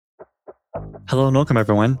Hello and welcome,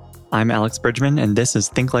 everyone. I'm Alex Bridgman, and this is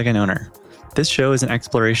Think Like an Owner. This show is an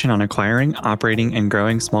exploration on acquiring, operating, and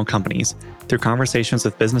growing small companies through conversations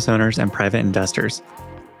with business owners and private investors.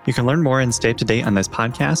 You can learn more and stay up to date on this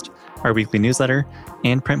podcast, our weekly newsletter,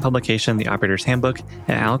 and print publication, The Operator's Handbook,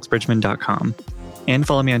 at alexbridgman.com. And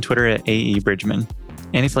follow me on Twitter at AEBridgman.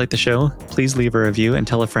 And if you like the show, please leave a review and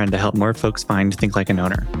tell a friend to help more folks find Think Like an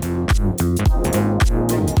Owner.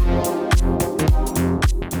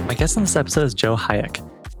 My guest on this episode is Joe Hayek.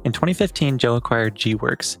 In 2015, Joe acquired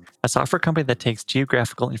GWorks, a software company that takes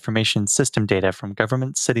geographical information system data from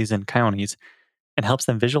governments, cities, and counties and helps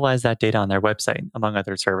them visualize that data on their website, among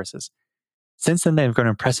other services. Since then, they've grown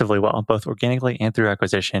impressively well, both organically and through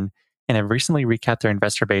acquisition, and have recently recapped their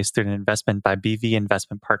investor base through an investment by BV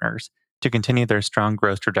Investment Partners to continue their strong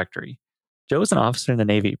growth trajectory. Joe was an officer in the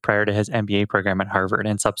Navy prior to his MBA program at Harvard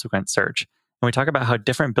and subsequent search, and we talk about how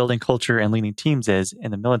different building culture and leading teams is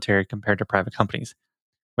in the military compared to private companies.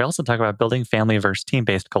 We also talk about building family versus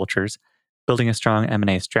team-based cultures, building a strong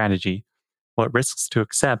M&A strategy, what risks to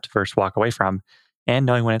accept versus walk away from, and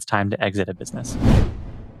knowing when it's time to exit a business.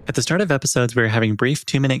 At the start of episodes, we're having brief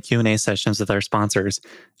 2-minute Q&A sessions with our sponsors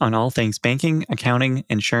on all things banking, accounting,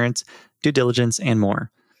 insurance, due diligence, and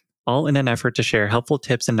more, all in an effort to share helpful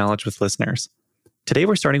tips and knowledge with listeners. Today,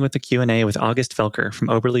 we're starting with the Q&A with August Felker from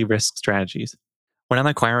Oberle Risk Strategies. When I'm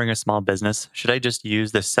acquiring a small business, should I just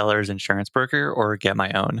use the seller's insurance broker or get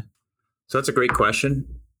my own? So that's a great question,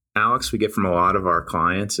 Alex. We get from a lot of our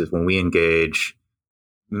clients is when we engage,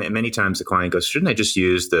 many times the client goes, shouldn't I just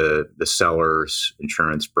use the seller's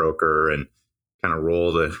insurance broker and kind of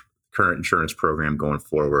roll the current insurance program going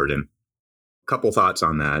forward? And a couple thoughts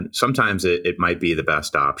on that. Sometimes it might be the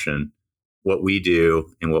best option. What we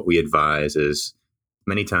do and what we advise is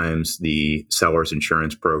many times the seller's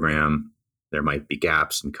insurance program, there might be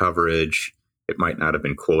gaps in coverage. It might not have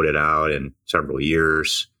been quoted out in several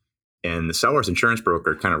years. And the seller's insurance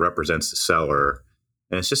broker kind of represents the seller.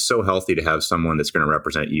 And it's just so healthy to have someone that's going to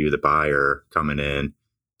represent you, the buyer, coming in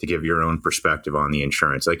to give your own perspective on the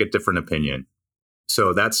insurance, like a different opinion.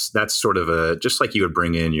 So that's sort of just like you would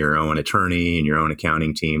bring in your own attorney and your own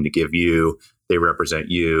accounting team to give you, they represent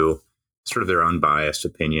you, sort of their unbiased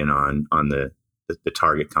opinion on the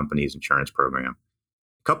target company's insurance program.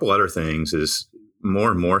 A couple other things is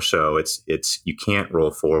more and more so, it's you can't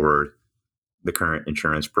roll forward the current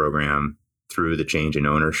insurance program through the change in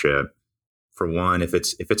ownership. For one, if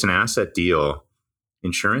it's an asset deal,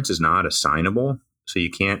 insurance is not assignable, so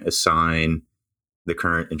you can't assign the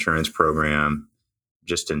current insurance program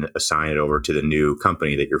just and assign it over to the new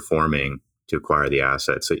company that you're forming to acquire the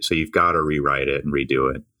asset. So you've got to rewrite it and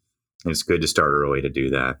redo it. And it's good to start early to do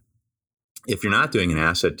that. If you're not doing an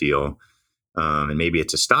asset deal, and maybe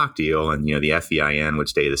it's a stock deal, and the FEIN would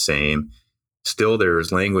stay the same, still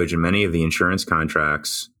there's language in many of the insurance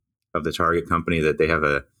contracts of the target company that they have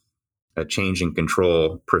a change in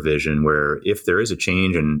control provision where if there is a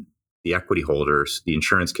change in the equity holders, the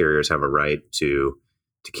insurance carriers have a right to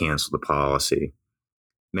cancel the policy.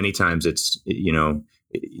 Many times it's,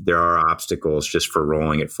 there are obstacles just for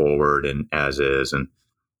rolling it forward and as is. And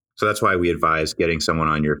so that's why we advise getting someone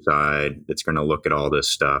on your side that's going to look at all this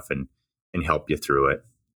stuff and help you through it.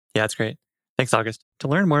 Yeah, that's great. Thanks, August. To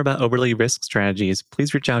learn more about Oberle Risk Strategies,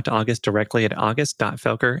 please reach out to August directly at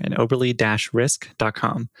august.felker at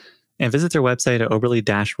oberle-risk.com and visit their website at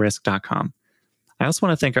oberle-risk.com. I also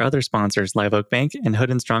want to thank our other sponsors, Live Oak Bank and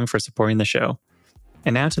Hood & Strong, for supporting the show.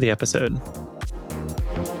 And now to the episode.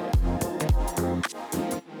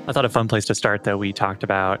 I thought a fun place to start that we talked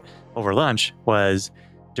about over lunch was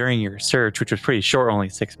during your search, which was pretty short, only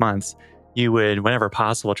 6 months, you would, whenever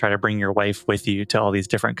possible, try to bring your wife with you to all these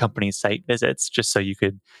different company site visits, just so you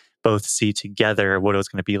could both see together what it was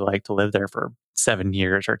going to be like to live there for 7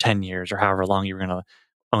 years or 10 years or however long you were going to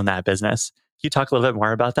own that business. Can you talk a little bit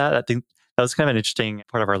more about that? I think that was kind of an interesting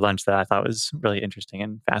part of our lunch that I thought was really interesting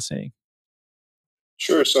and fascinating.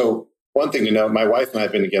 Sure. So one thing to note, my wife and I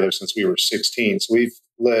have been together since we were 16. So we've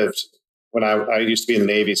lived, when I used to be in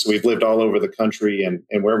the Navy, so we've lived all over the country,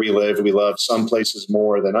 and where we lived, we love some places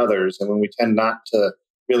more than others. And when we tend not to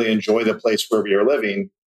really enjoy the place where we are living,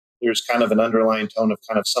 there's kind of an underlying tone of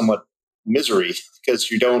kind of somewhat misery because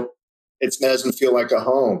it doesn't feel like a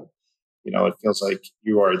home. It feels like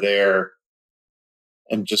you are there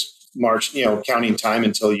and just counting time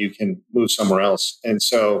until you can move somewhere else. And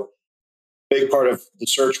so big part of the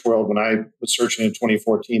search world when I was searching in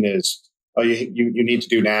 2014 is, you need to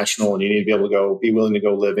do national, and you need to be able to be willing to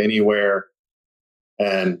go live anywhere.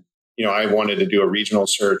 And, I wanted to do a regional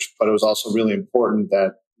search, but it was also really important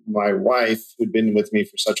that my wife, who'd been with me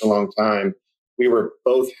for such a long time, we were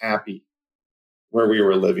both happy where we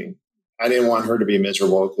were living. I didn't want her to be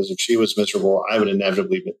miserable, because if she was miserable, I would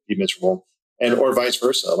inevitably be miserable, and or vice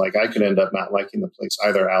versa. Like I could end up not liking the place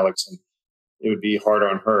either, Alex, and it would be hard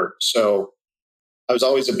on her. So I was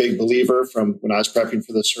always a big believer from when I was prepping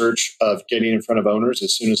for the search of getting in front of owners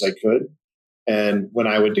as soon as I could. And when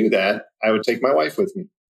I would do that, I would take my wife with me.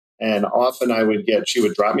 And often she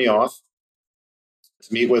would drop me off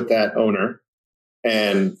to meet with that owner.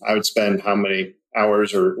 And I would spend how many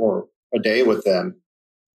hours or a day with them.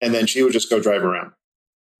 And then she would just go drive around.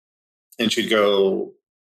 And she'd go,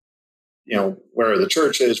 where are the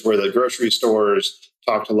churches, where are the grocery stores,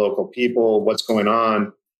 talk to local people, what's going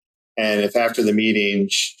on. And if after the meeting,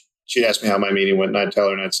 she'd ask me how my meeting went, and I'd tell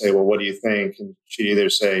her, and I'd say, well, what do you think? And she'd either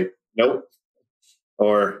say, nope,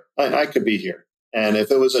 or I could be here. And if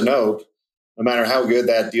it was a nope, no matter how good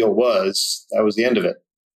that deal was, that was the end of it.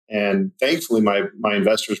 And thankfully, my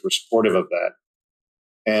investors were supportive of that.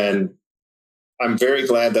 And I'm very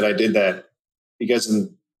glad that I did that, because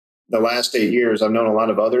in the last 8 years, I've known a lot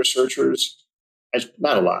of other searchers.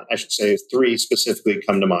 Not a lot, I should say 3 specifically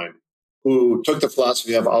come to mind, who took the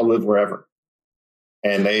philosophy of I'll live wherever.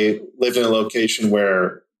 And they lived in a location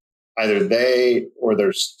where either they or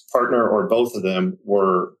their partner or both of them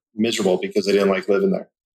were miserable because they didn't like living there.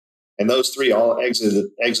 And those 3 all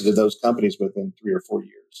exited those companies within 3 or 4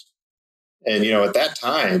 years. And, at that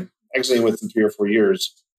time, exiting within 3 or 4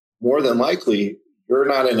 years, more than likely, you're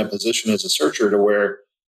not in a position as a searcher to where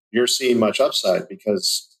you're seeing much upside,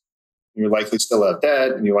 because you likely still have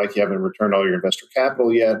debt and you haven't returned all your investor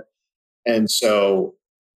capital yet. And so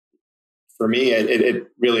for me, it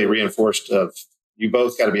really reinforced of you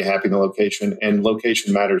both got to be happy in the location, and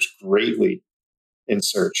location matters greatly in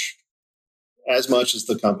search as much as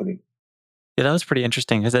the company. Yeah, that was pretty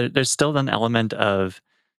interesting, because there's still an element of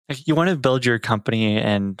like, you want to build your company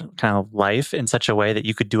and kind of life in such a way that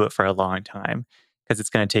you could do it for a long time, because it's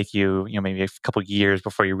going to take you, maybe a couple years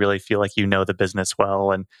before you really feel like you know the business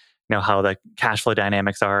well and know how the cash flow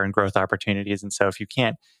dynamics are and growth opportunities. And so if you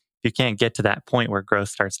can't get to that point where growth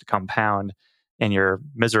starts to compound and you're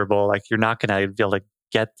miserable, like you're not going to be able to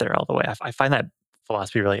get there all the way. I find that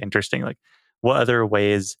philosophy really interesting. Like, what other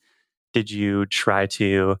ways did you try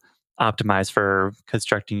to optimize for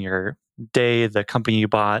constructing your day, the company you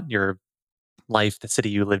bought, your life, the city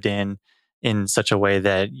you lived in such a way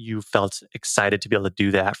that you felt excited to be able to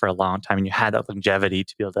do that for a long time and you had that longevity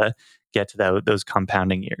to be able to get to those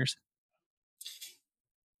compounding years?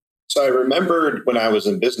 So I remembered when I was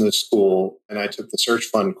in business school and I took the search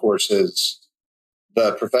fund courses,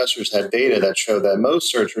 the professors had data that showed that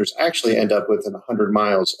most searchers actually end up within 100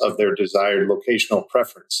 miles of their desired locational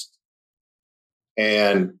preference.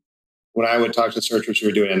 And when I would talk to searchers who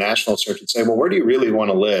were doing a national search and say, well, where do you really want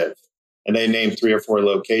to live? And they named 3 or 4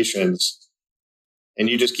 locations, and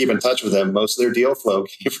you just keep in touch with them. Most of their deal flow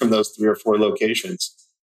came from those 3 or 4 locations.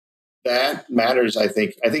 That matters, I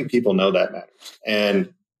think. I think people know that matters.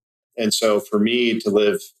 And so for me to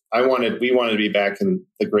live, we wanted to be back in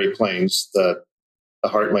the Great Plains, the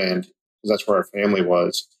heartland, because that's where our family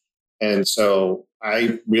was. And so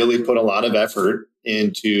I really put a lot of effort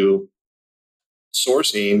into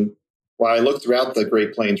sourcing. While I looked throughout the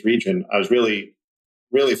Great Plains region, I was really,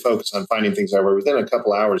 really focused on finding things that were within a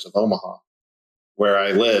couple hours of Omaha, where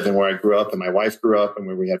I live and where I grew up and my wife grew up and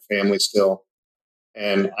where we had family still.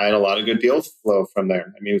 And I had a lot of good deal flow from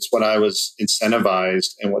there. I mean, it's what I was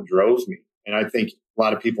incentivized and what drove me. And I think a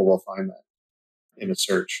lot of people will find that in a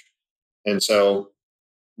search. And so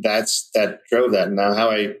that drove that. And now how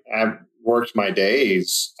I worked my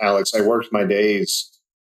days, Alex, I worked my days,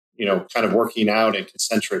 kind of working out in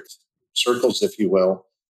concentric circles, if you will.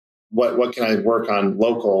 What can I work on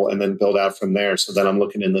local and then build out from there? So then I'm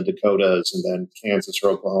looking in the Dakotas and then Kansas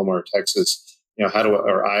or Oklahoma or Texas,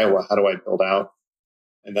 or Iowa, how do I build out?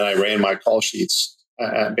 And then I ran my call sheets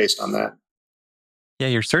based on that. Yeah,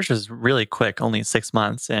 your search was really quick, only 6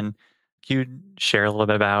 months. And can you share a little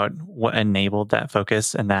bit about what enabled that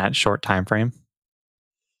focus in that short time frame?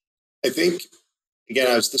 I think,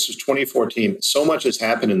 again, this was 2014. So much has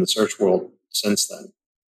happened in the search world since then.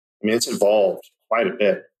 I mean, it's evolved quite a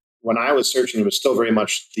bit. When I was searching, it was still very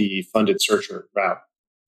much the funded searcher route.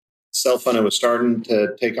 Self-funded was starting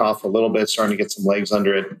to take off a little bit, starting to get some legs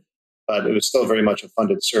under it, but it was still very much a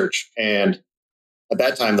funded search. And at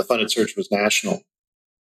that time, the funded search was national.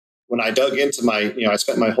 When I dug into I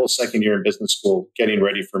spent my whole second year in business school getting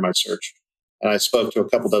ready for my search. And I spoke to a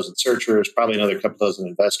couple dozen searchers, probably another couple dozen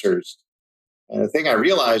investors. And the thing I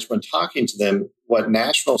realized when talking to them, what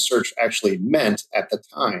national search actually meant at the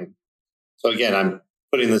time. So again, I'm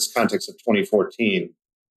putting this context of 2014,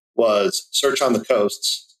 was search on the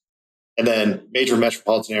coasts and then major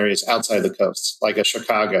metropolitan areas outside the coasts, like a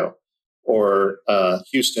Chicago, or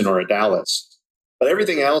Houston or a Dallas. But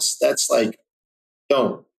everything else, that's like,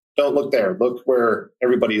 don't look there. Look where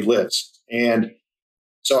everybody lives. And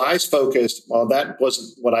so I focused, well, that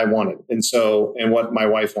wasn't what I wanted. And what my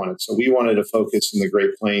wife wanted. So we wanted to focus in the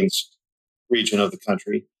Great Plains region of the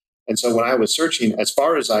country. And so when I was searching, as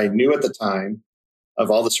far as I knew at the time, of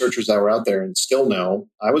all the searchers that were out there and still know,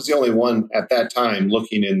 I was the only one at that time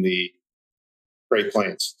looking in the Great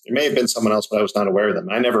Plains. There may have been someone else, but I was not aware of them.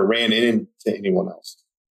 I never ran into anyone else.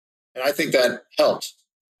 And I think that helped.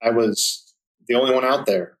 I was the only one out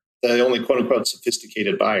there, the only quote unquote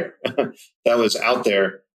sophisticated buyer that was out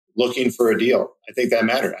there looking for a deal. I think that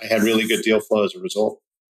mattered. I had really good deal flow as a result.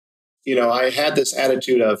 I had this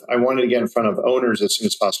attitude of I wanted to get in front of owners as soon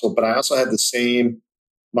as possible, but I also had the same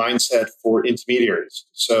mindset for intermediaries.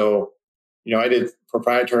 So, I did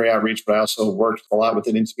proprietary outreach, but I also worked a lot with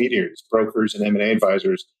intermediaries, brokers and M&A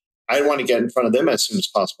advisors. I want to get in front of them as soon as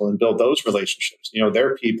possible and build those relationships.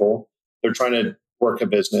 They're people, they're trying to work a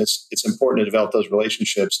business. It's important to develop those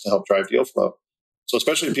relationships to help drive deal flow. So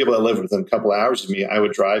especially people that live within a couple of hours of me, I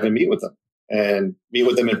would drive and meet with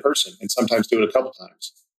them in person and sometimes do it a couple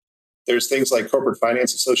times. There's things like Corporate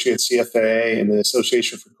Finance Associates, CFA, and the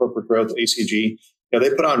Association for Corporate Growth, ACG. They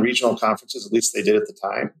put on regional conferences, at least they did at the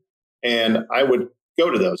time. And I would go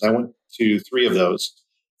to those. I went to 3 of those.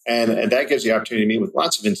 And that gives you the opportunity to meet with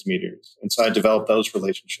lots of intermediaries. And so I developed those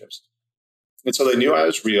relationships. And so they knew I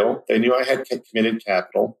was real. They knew I had committed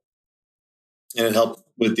capital. And it helped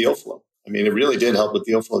with deal flow. I mean, it really did help with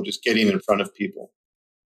deal flow, just getting in front of people.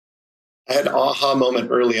 I had an aha moment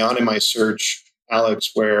early on in my search,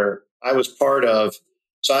 Alex, where I was part of,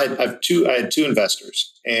 so I had 2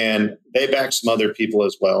 investors, and they backed some other people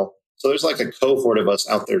as well. So there's like a cohort of us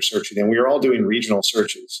out there searching, and we were all doing regional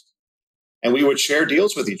searches. And we would share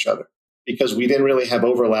deals with each other because we didn't really have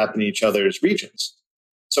overlap in each other's regions.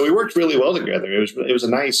 So we worked really well together. It was a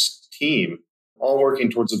nice team, all working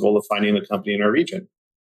towards the goal of finding a company in our region.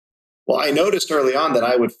 Well, I noticed early on that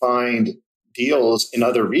I would find deals in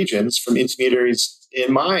other regions from intermediaries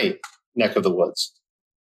in my neck of the woods.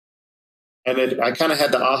 And I kind of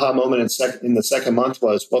had the aha moment in the second month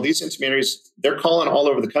was, well, these intermediaries, they're calling all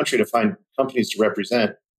over the country to find companies to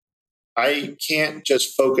represent. I can't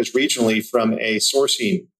just focus regionally from a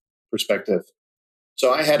sourcing perspective.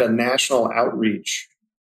 So I had a national outreach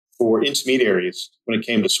for intermediaries when it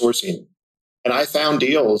came to sourcing. And I found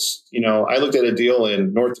deals, I looked at a deal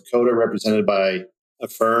in North Dakota represented by a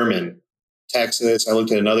firm in Texas. I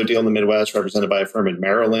looked at another deal in the Midwest represented by a firm in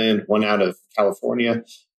Maryland, one out of California.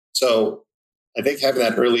 So I think having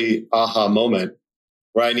that early aha moment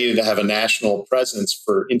where I needed to have a national presence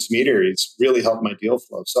for intermediaries really helped my deal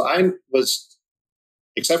flow. So I was,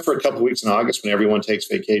 except for a couple of weeks in August when everyone takes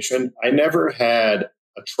vacation, I never had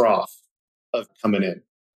a trough of coming in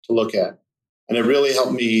to look at. And it really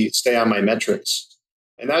helped me stay on my metrics.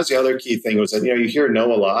 And that was the other key thing was that, you hear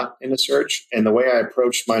no a lot in a search. And the way I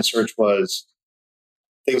approached my search was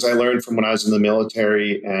things I learned from when I was in the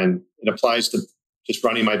military. And it applies to just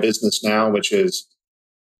running my business now, which is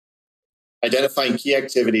identifying key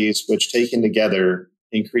activities which taken together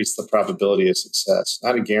increase the probability of success.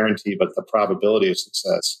 Not a guarantee, but the probability of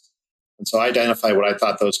success. And so I identified what I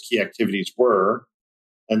thought those key activities were.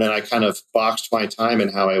 And then I kind of boxed my time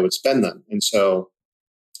and how I would spend them. And so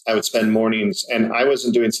I would spend mornings, and I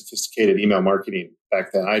wasn't doing sophisticated email marketing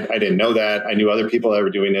back then. I didn't know that. I knew other people that were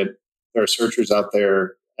doing it. There are searchers out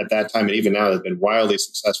there at that time and even now that have been wildly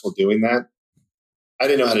successful doing that. I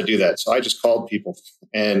didn't know how to do that. So I just called people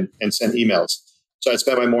and sent emails. So I'd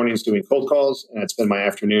spend my mornings doing cold calls, and I'd spend my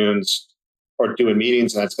afternoons or doing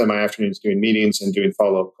meetings, and I'd spend my afternoons doing meetings and doing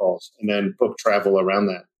follow-up calls, and then book travel around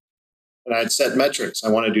that. And I'd set metrics. I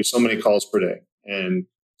want to do so many calls per day and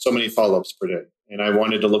so many follow-ups per day. And I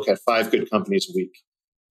wanted to look at 5 good companies a week.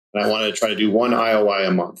 And I wanted to try to do 1 IOI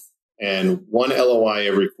a month and 1 LOI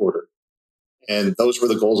every quarter. And those were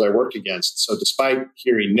the goals I worked against. So despite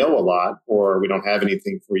hearing no a lot, or we don't have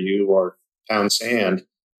anything for you, or pound sand,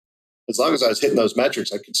 as long as I was hitting those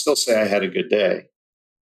metrics, I could still say I had a good day.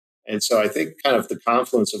 And so I think kind of the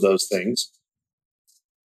confluence of those things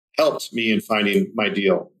helped me in finding my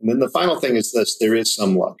deal. And then the final thing is this, there is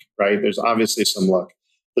some luck, right? There's obviously some luck.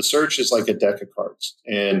 The search is like a deck of cards.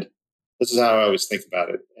 And this is how I always think about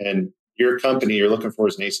it. And your company you're looking for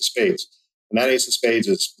is an ace of spades. And that ace of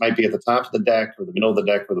spades might be at the top of the deck or the middle of the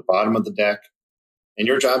deck or the bottom of the deck. And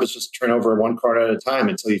your job is just to turn over 1 card at a time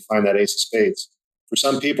until you find that ace of spades. For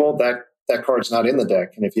some people, that card's not in the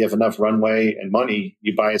deck. And if you have enough runway and money,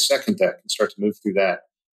 you buy a second deck and start to move through that.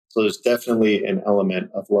 So there's definitely an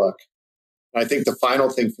element of luck. And I think the final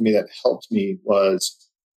thing for me that helped me was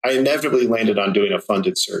I inevitably landed on doing a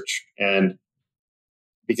funded search. And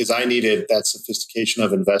because I needed that sophistication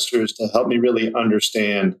of investors to help me really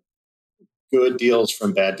understand good deals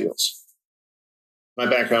from bad deals. My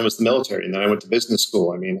background was the military, and then I went to business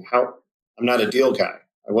school. I mean, I'm not a deal guy.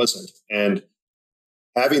 I wasn't. And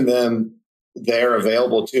having them there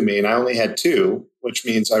available to me, and I only had two, which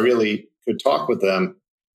means I really could talk with them,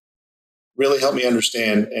 really helped me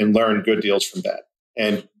understand and learn good deals from bad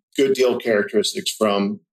and good deal characteristics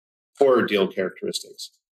from poor deal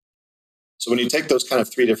characteristics. So when you take those kind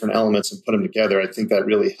of three different elements and put them together, I think that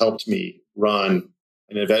really helped me run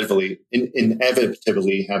and inevitably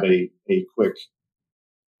have a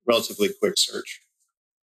relatively quick search.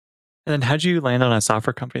 And then how'd you land on a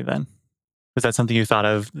software company then? Was that something you thought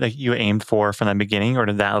of, like you aimed for from the beginning, or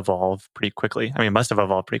did that evolve pretty quickly? I mean, it must have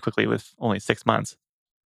evolved pretty quickly with only 6 months.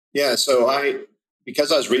 Yeah. So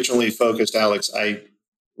because I was regionally focused, Alex, I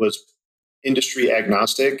was industry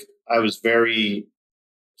agnostic. I was very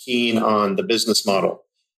keen on the business model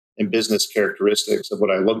and business characteristics of what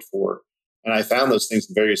I looked for. And I found those things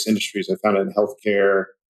in various industries. I found it in healthcare.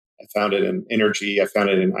 I found it in energy. I found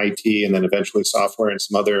it in IT, and then eventually software and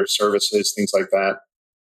some other services, things like that.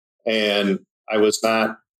 And I was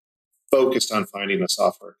not focused on finding a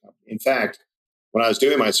software company. In fact, when I was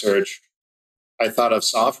doing my search, I thought of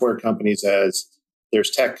software companies as there's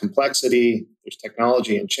tech complexity, there's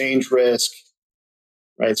technology and change risk,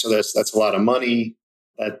 right? So that's a lot of money.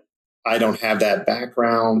 That I don't have that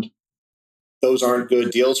background. Those aren't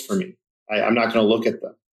good deals for me. I'm not going to look at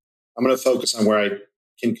them. I'm going to focus on where I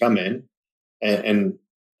can come in and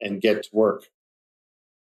get to work.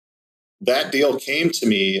 That deal came to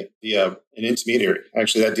me via an intermediary.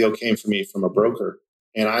 Actually, that deal came for me from a broker.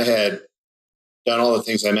 And I had done all the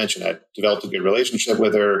things I mentioned. I developed a good relationship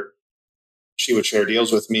with her. She would share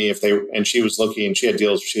deals with me and she had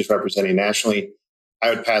deals she was representing nationally. I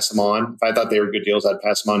would pass them on. If I thought they were good deals, I'd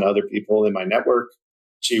pass them on to other people in my network.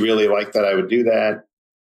 She really liked that I would do that.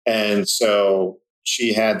 And so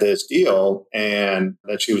she had this deal and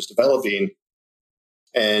that she was developing.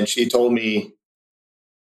 And she told me,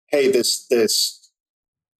 hey, this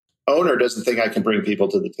owner doesn't think I can bring people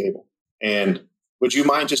to the table. And would you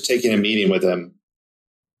mind just taking a meeting with him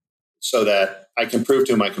so that I can prove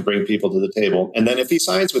to him I can bring people to the table? And then if he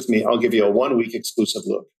signs with me, I'll give you a 1-week exclusive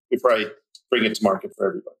look before I bring it to market for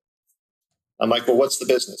everybody. I'm like, well, what's the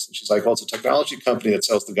business? And she's like, well, it's a technology company that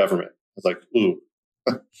sells to government. I was like, ooh,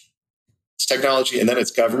 it's technology and then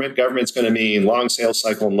it's government. Government's going to mean long sales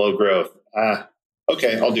cycle and low growth.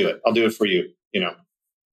 Okay, I'll do it. I'll do it for you.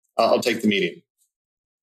 I'll take the meeting.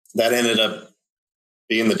 That ended up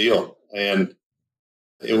being the deal. And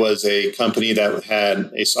it was a company that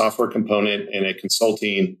had a software component and a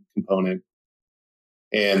consulting component.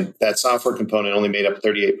 And that software component only made up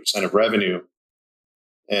 38% of revenue.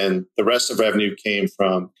 And the rest of revenue came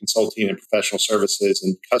from consulting and professional services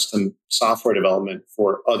and custom software development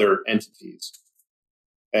for other entities.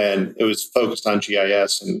 And it was focused on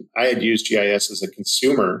GIS. And I had used GIS as a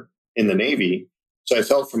consumer in the Navy. So I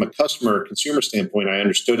felt from a consumer standpoint, I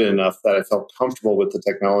understood it enough that I felt comfortable with the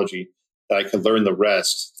technology that I could learn the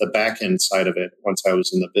rest, the back end side of it, once I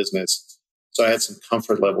was in the business. So I had some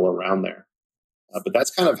comfort level around there. But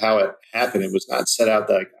that's kind of how it happened. It was not set out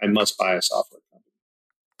that I must buy a software company.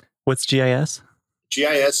 What's GIS?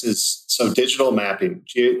 GIS is digital mapping.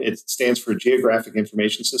 It stands for Geographic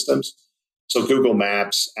Information Systems. So Google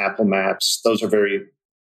Maps, Apple Maps, those are very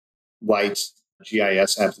light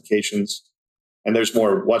GIS applications. And there's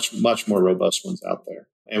much more robust ones out there.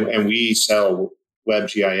 And we sell web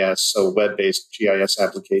GIS, so web-based GIS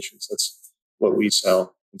applications. That's what we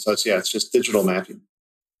sell. And so it's just digital mapping.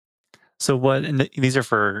 So and these are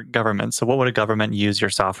for government. So what would a government use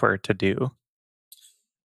your software to do?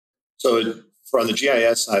 So on the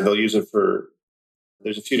GIS side, they'll use it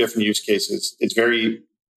there's a few different use cases.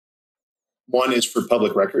 One is for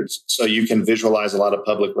public records. So you can visualize a lot of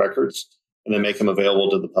public records and then make them available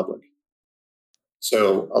to the public.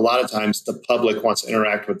 So a lot of times the public wants to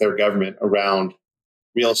interact with their government around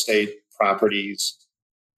real estate properties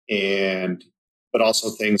but also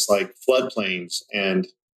things like floodplains and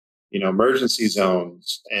emergency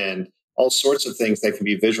zones and all sorts of things that can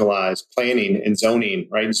be visualized, planning and zoning,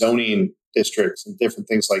 right? Zoning districts and different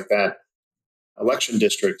things like that, election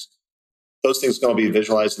districts. Those things are going to be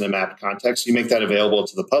visualized in a map context. You make that available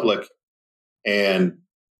to the public and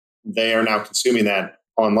they are now consuming that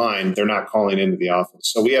online. They're not calling into the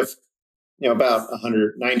office. So we have, about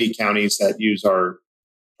 190 counties that use our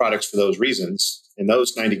products for those reasons. And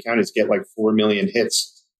those 90 counties get like 4 million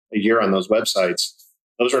hits a year on those websites.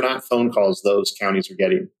 Those are not phone calls those counties are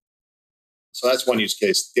getting. So that's one use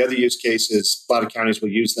case. The other use case is a lot of counties will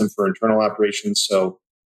use them for internal operations. So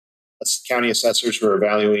county assessors who are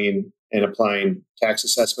evaluating and applying tax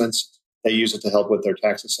assessments, they use it to help with their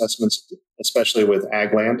tax assessments, especially with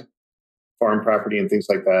ag land, farm property, and things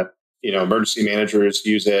like that. Emergency managers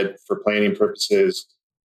use it for planning purposes.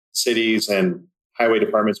 Cities and highway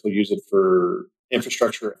departments will use it for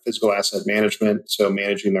infrastructure, physical asset management, so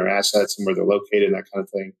managing their assets and where they're located and that kind of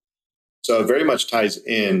thing. So it very much ties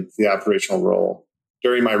in to the operational role.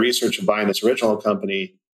 During my research of buying this original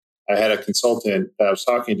company, I had a consultant that I was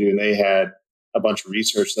talking to, and they had a bunch of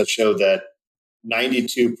research that showed that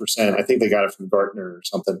 92%, I think they got it from Gartner or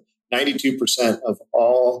something, 92% of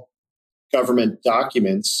all government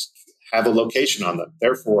documents have a location on them.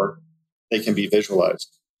 Therefore, they can be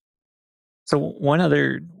visualized. So one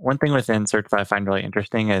thing within Searchify I find really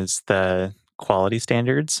interesting is the quality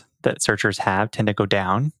standards that searchers have tend to go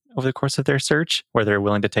down over the course of their search, where they're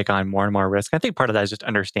willing to take on more and more risk. I think part of that is just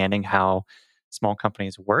understanding how small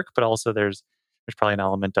companies work, but also there's probably an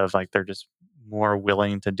element of like they're just more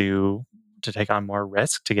willing to take on more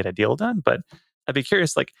risk to get a deal done. But I'd be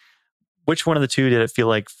curious, like, which one of the two did it feel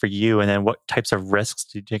like for you? And then what types of risks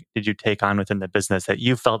did you take on within the business that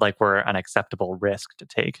you felt like were an acceptable risk to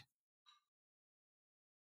take?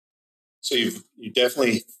 So you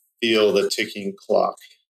definitely feel the ticking clock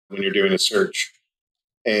when you're doing a search.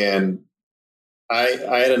 And I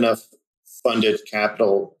had enough funded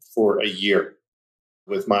capital for a year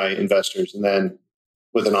with my investors and then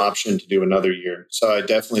with an option to do another year. So I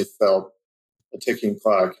definitely felt a ticking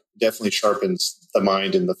clock definitely sharpens the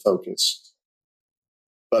mind and the focus.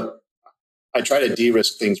 But I try to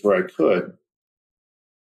de-risk things where I could.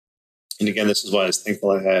 And again, this is why I was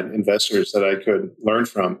thankful I had investors that I could learn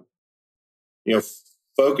from.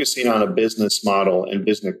 Focusing on a business model and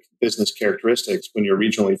business characteristics when you're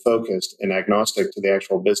regionally focused and agnostic to the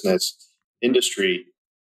actual business industry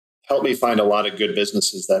helped me find a lot of good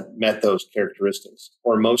businesses that met those characteristics,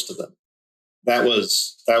 or most of them. That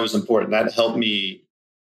was important. That helped me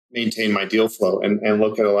maintain my deal flow and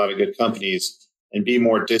look at a lot of good companies and be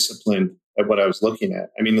more disciplined at what I was looking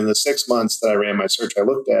at. I mean, in the 6 months that I ran my search, I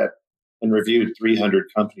looked at and reviewed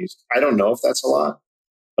 300 companies. I don't know if that's a lot,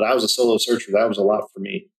 but I was a solo searcher. That was a lot for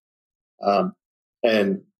me.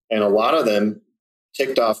 And a lot of them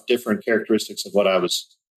ticked off different characteristics of what I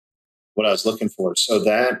was looking for. So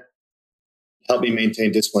that helped me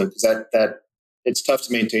maintain discipline, because that it's tough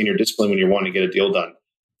to maintain your discipline when you want to get a deal done.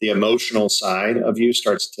 The emotional side of you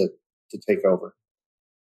starts to take over.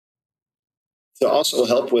 To also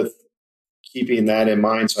help with keeping that in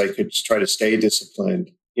mind, so I could just try to stay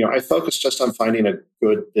disciplined. I focused just on finding a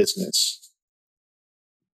good business,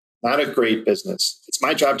 not a great business. It's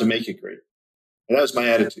my job to make it great. And that was my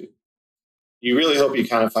attitude. You really hope you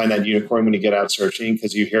kind of find that unicorn when you get out searching,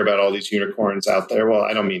 because you hear about all these unicorns out there. Well,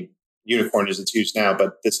 I don't mean unicorn as it's used now,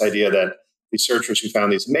 but this idea that these searchers who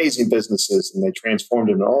found these amazing businesses and they transformed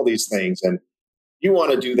into all these things, and you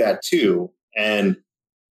want to do that too. And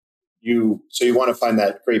you want to find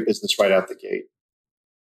that great business right out the gate.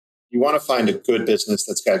 You want to find a good business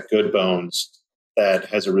that's got good bones, that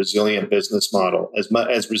has a resilient business model,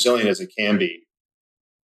 as resilient as it can be,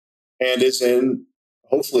 and is in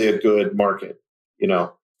hopefully a good market.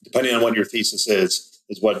 Depending on what your thesis is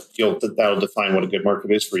what that'll define what a good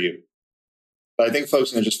market is for you. But I think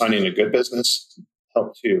focusing on just finding a good business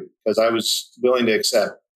helped too, because I was willing to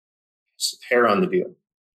accept hair on the deal.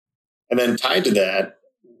 And then tied to that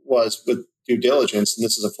was with due diligence, and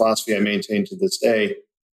this is a philosophy I maintain to this day.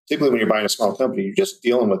 Typically, when you're buying a small company, you're just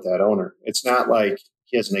dealing with that owner. It's not like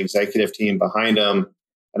he has an executive team behind him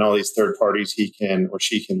and all these third parties he can or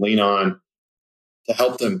she can lean on to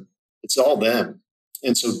help them. It's all them.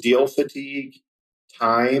 And so deal fatigue,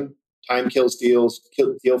 time kills deals,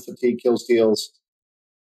 deal fatigue kills deals.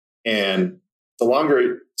 And the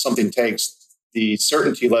longer something takes, the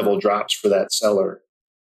certainty level drops for that seller.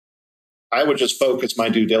 I would just focus my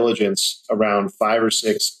due diligence around 5 or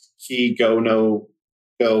 6 key go, no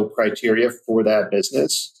go criteria for that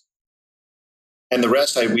business. And the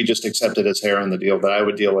rest we just accepted as hair on the deal that I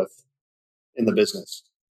would deal with in the business.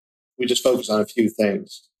 We just focus on a few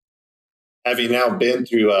things. Having now been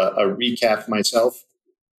through a recap myself,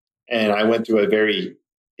 and I went through a very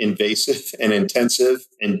invasive and intensive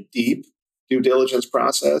and deep due diligence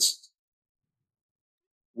process,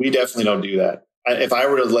 we definitely don't do that. If I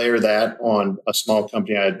were to layer that on a small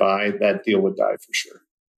company I'd buy, that deal would die for sure.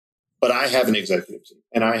 But I have an executive team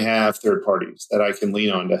and I have third parties that I can lean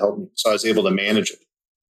on to help me. So I was able to manage it.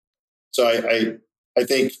 So I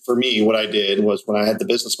think for me, what I did was, when I had the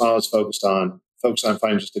business model I was focused on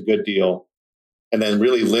finding just a good deal, and then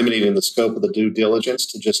really limiting the scope of the due diligence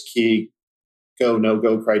to just key go, no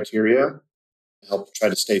go criteria, help try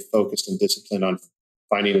to stay focused and disciplined on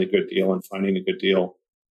finding a good deal and finding a good deal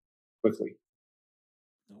quickly.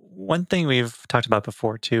 One thing we've talked about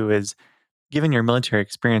before too is given your military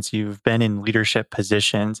experience, you've been in leadership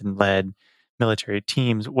positions and led military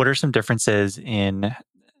teams. What are some differences in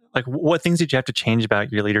what things did you have to change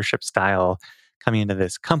about your leadership style coming into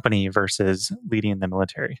this company versus leading in the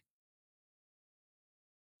military?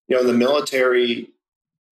 In the military,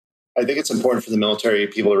 I think it's important for the military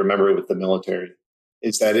people to remember with the military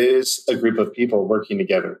is that it is a group of people working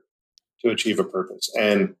together to achieve a purpose.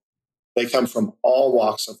 And they come from all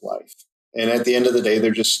walks of life. And at the end of the day,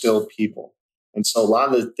 they're just still people. And so a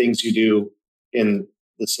lot of the things you do in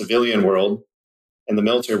the civilian world and the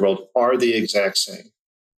military world are the exact same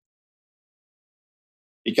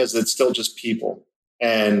because it's still just people.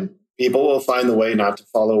 And people will find the way not to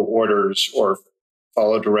follow orders or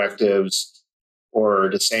follow directives or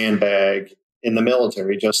to sandbag in the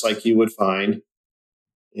military, just like you would find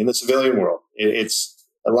in the civilian world. It's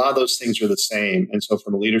a lot of those things are the same. And so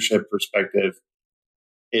from a leadership perspective,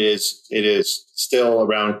 it is still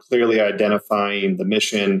around clearly identifying the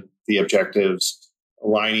mission, the objectives,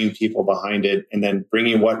 aligning people behind it, and then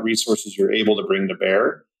bringing what resources you're able to bring to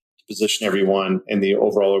bear to position everyone in the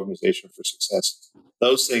overall organization for success.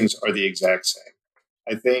 Those things are the exact same.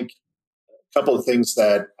 I think a couple of things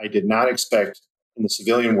that I did not expect in the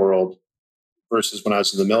civilian world versus when I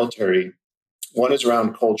was in the military. One is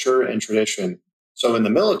around culture and tradition. So in the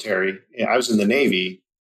military, I was in the Navy,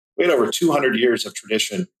 we had over 200 years of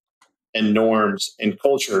tradition and norms and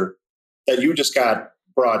culture that you just got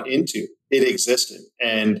brought into. It existed.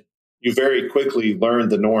 And you very quickly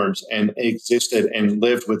learned the norms and existed and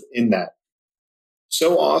lived within that.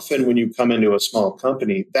 So often when you come into a small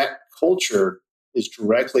company, that culture is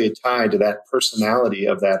directly tied to that personality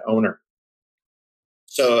of that owner.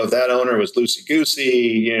 So if that owner was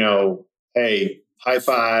loosey-goosey, hey, high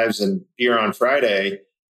fives and beer on Friday,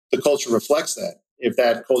 the culture reflects that. If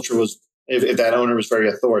that culture was, if that owner was very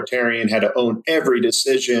authoritarian, had to own every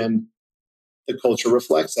decision, the culture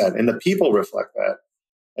reflects that and the people reflect that.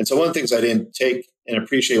 And so one of the things I didn't take and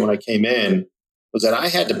appreciate when I came in was that I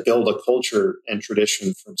had to build a culture and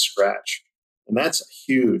tradition from scratch. And that's a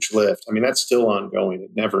huge lift. I mean, that's still ongoing.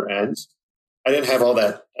 It never ends. I didn't have all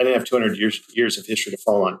that. I didn't have 200 years of history to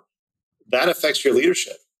fall on. That affects your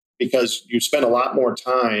leadership because you spend a lot more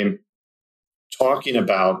time talking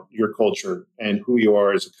about your culture and who you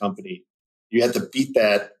are as a company. You have to beat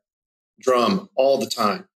that drum all the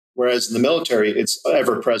time. Whereas in the military, it's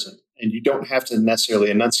ever present and you don't have to necessarily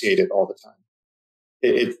enunciate it all the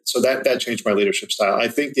time. So that changed my leadership style. I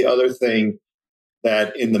think the other thing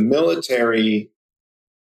that in the military,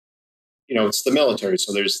 it's the military.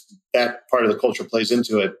 So there's that part of the culture plays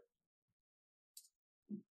into it.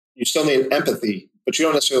 You still need empathy, but you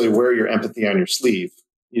don't necessarily wear your empathy on your sleeve.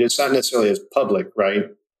 It's not necessarily as public, right?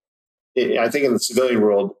 I think in the civilian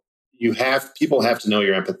world, people have to know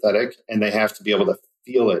you're empathetic and they have to be able to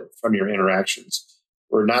feel it from your interactions.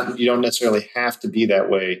 You don't necessarily have to be that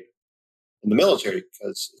way in the military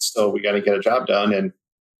because it's still, we got to get a job done and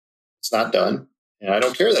it's not done. And I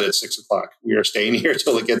don't care that it's 6:00. We are staying here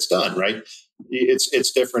till it gets done, right?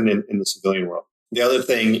 It's different in the civilian world. The other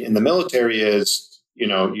thing in the military is, you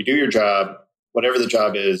do your job, whatever the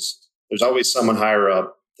job is, there's always someone higher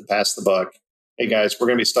up to pass the buck. Hey guys, we're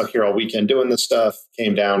going to be stuck here all weekend doing this stuff.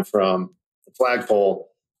 Came down from the flagpole.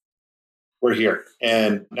 We're here.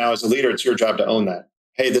 And now as a leader, it's your job to own that.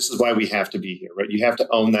 Hey, this is why we have to be here, right? You have to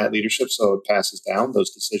own that leadership so it passes down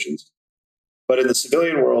those decisions. But in the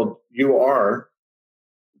civilian world, you are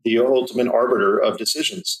the ultimate arbiter of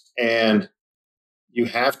decisions. And you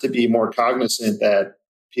have to be more cognizant that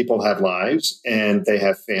people have lives and they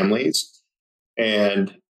have families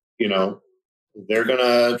and, they're going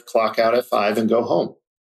to clock out at 5 and go home.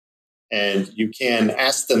 And you can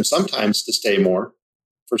ask them sometimes to stay more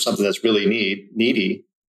for something that's really needy,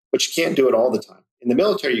 but you can't do it all the time. In the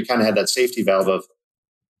military, you kind of had that safety valve of,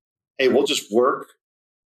 hey, we'll just work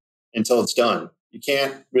until it's done. You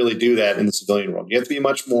can't really do that in the civilian world. You have to be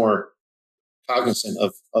much more cognizant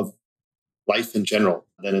of life in general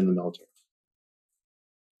than in the military.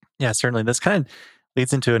 Yeah, certainly. This kind of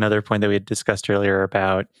leads into another point that we had discussed earlier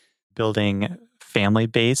about building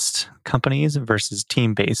family-based companies versus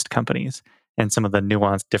team-based companies and some of the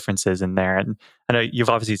nuanced differences in there. And I know you've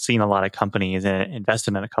obviously seen a lot of companies and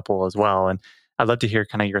invested in a couple as well. And I'd love to hear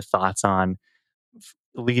kind of your thoughts on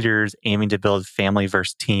leaders aiming to build family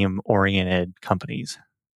versus team-oriented companies.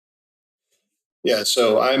 Yeah,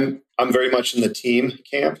 so I'm very much in the team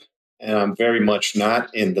camp, and I'm very much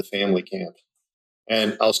not in the family camp.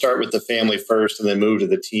 And I'll start with the family first and then move to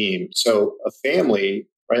the team. So a family,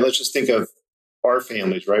 right? Let's just think of our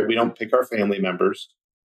families, right? We don't pick our family members.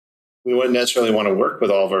 We wouldn't necessarily want to work with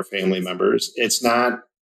all of our family members. It's not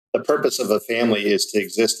the purpose of a family is to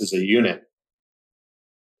exist as a unit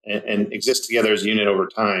and exist together as a unit over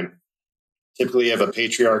time. Typically, you have a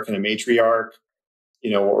patriarch and a matriarch,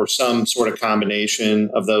 or some sort of combination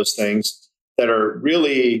of those things that are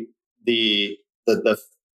really the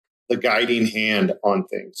guiding hand on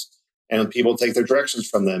things. And people take their directions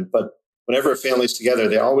from them. But whenever a family's together,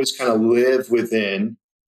 they always kind of live within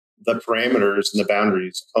the parameters and the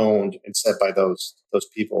boundaries owned and set by those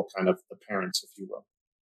people, kind of the parents, if you will.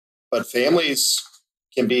 But families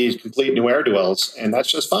can be complete ne'er-do-wells, and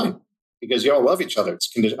that's just fine because you all love each other.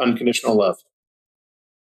 It's unconditional love.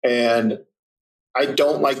 And I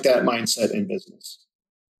don't like that mindset in business.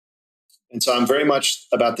 And so I'm very much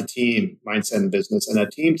about the team mindset in business. And a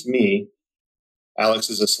team to me, Alex,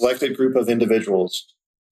 is a selected group of individuals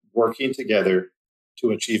working together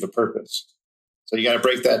to achieve a purpose. So you got to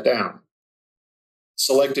break that down.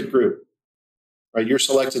 Selected group, right? You're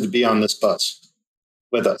selected to be on this bus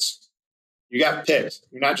with us. You got picked.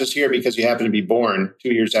 You're not just here because you happen to be born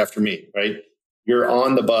 2 years after me, right? You're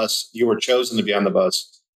on the bus. You were chosen to be on the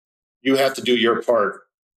bus. You have to do your part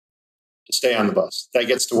to stay on the bus. That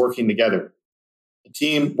gets to working together. The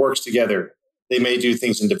team works together. They may do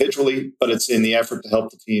things individually, but it's in the effort to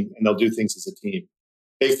help the team, and they'll do things as a team.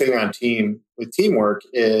 Big thing on team with teamwork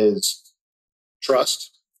is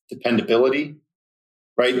trust, dependability,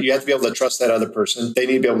 right? You have to be able to trust that other person. They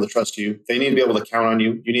need to be able to trust you. They need to be able to count on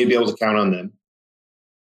you. You need to be able to count on them.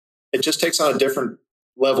 It just takes on a different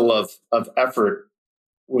level of effort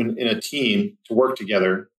when in a team to work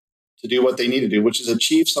together to do what they need to do, which is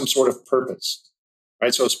achieve some sort of purpose,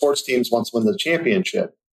 right? So sports teams want to win the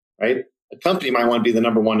championship, right? A company might want to be the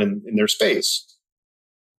number one in their space.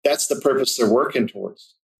 That's the purpose they're working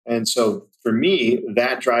towards. And so for me,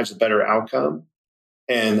 that drives a better outcome.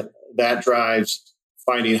 And that drives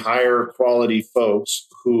finding higher quality folks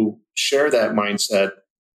who share that mindset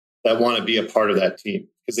that want to be a part of that team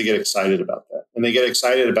because they get excited about that. And they get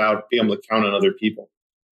excited about being able to count on other people.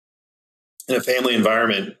 In a family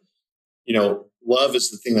environment, love is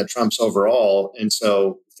the thing that trumps overall. And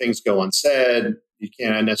so things go unsaid. You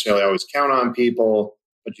can't necessarily always count on people,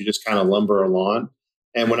 but you just kind of lumber along.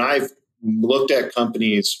 And when I've looked at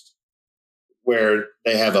companies where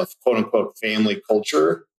they have a quote unquote family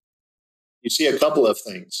culture, you see a couple of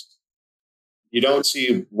things. You don't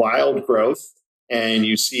see wild growth and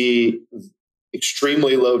you see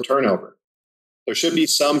extremely low turnover. There should be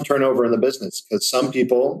some turnover in the business because some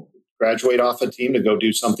people graduate off a team to go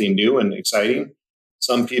do something new and exciting.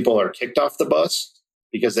 Some people are kicked off the bus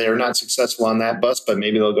because they are not successful on that bus, but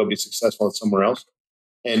maybe they'll go be successful somewhere else.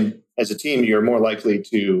 And as a team, you're more likely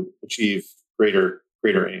to achieve greater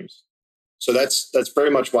aims. So that's very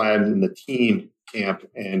much why I'm in the team camp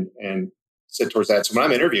and sit towards that. So when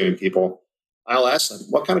I'm interviewing people, I'll ask them,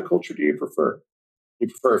 what kind of culture do you prefer? Do you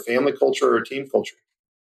prefer a family culture or a team culture?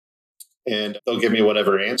 And they'll give me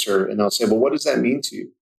whatever answer. And they'll say, well, what does that mean to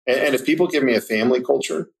you? And if people give me a family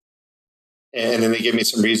culture and then they give me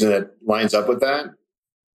some reason that lines up with that,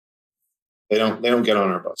 they don't get on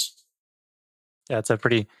our bus. Yeah, it's a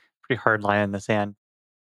pretty hard line in the sand.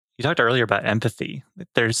 You talked earlier about empathy.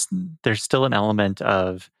 There's still an element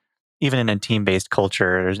of, even in a team-based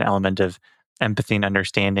culture, there's an element of empathy and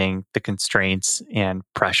understanding the constraints and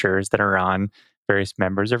pressures that are on various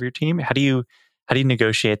members of your team. How do you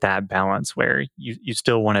negotiate that balance where you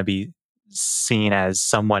still want to be seen as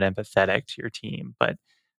somewhat empathetic to your team, but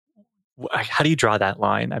how do you draw that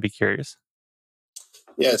line? I'd be curious.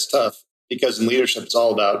 Yeah, it's tough because in leadership, it's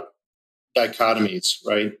all about dichotomies,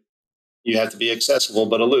 right? You have to be accessible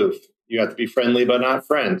but aloof. You have to be friendly but not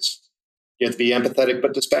friends. You have to be empathetic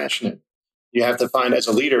but dispassionate. You have to find, as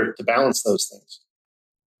a leader, to balance those things.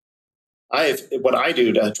 What I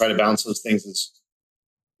do to try to balance those things is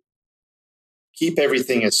keep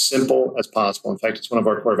everything as simple as possible. In fact, it's one of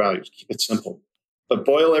our core values, keep it simple. But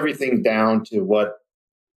boil everything down to what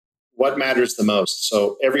matters the most.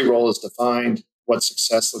 So every role is defined. What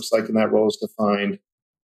success looks like in that role is defined.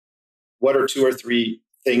 What are 2 or 3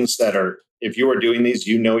 things that are, if you are doing these,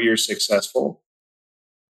 you're successful.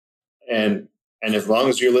 And as long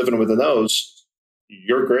as you're living within those,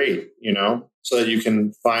 you're great, so that you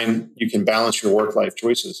can balance your work-life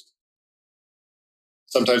choices.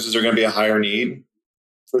 Sometimes is there going to be a higher need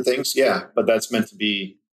for things? Yeah, but that's meant to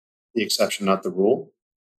be the exception, not the rule.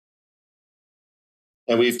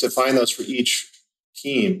 And we've defined those for each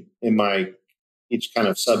team each kind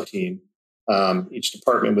of sub-team, each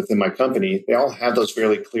department within my company. They all have those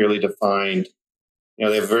fairly clearly defined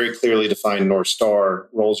They have a very clearly defined North Star.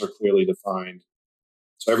 Roles are clearly defined.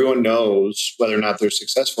 So everyone knows whether or not they're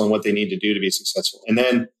successful and what they need to do to be successful. And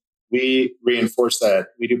then we reinforce that.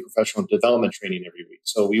 We do professional development training every week.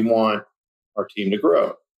 So we want our team to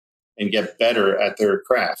grow and get better at their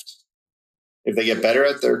craft. If they get better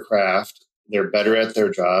at their craft, they're better at their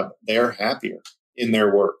job, they're happier in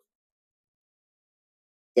their work.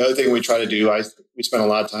 The other thing we try to do, we spend a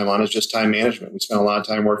lot of time on, is just time management. We spend a lot of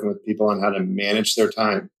time working with people on how to manage their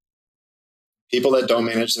time. People that don't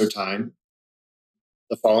manage their time,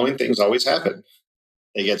 the following things always happen.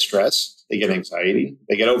 They get stressed, they get anxiety,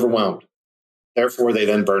 they get overwhelmed. Therefore, they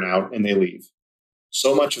then burn out and they leave.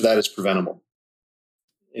 So much of that is preventable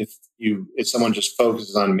if someone just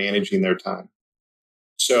focuses on managing their time.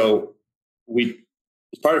 So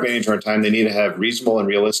as part of managing our time, they need to have reasonable and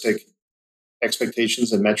realistic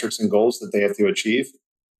expectations and metrics and goals that they have to achieve.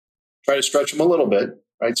 Try to stretch them a little bit,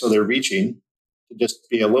 right? So they're reaching to just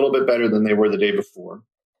be a little bit better than they were the day before.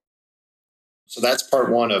 So that's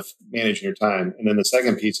part one of managing your time. And then the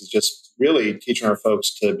second piece is just really teaching our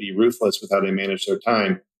folks to be ruthless with how they manage their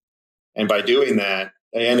time. And by doing that,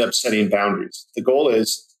 they end up setting boundaries. The goal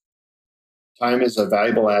is time is a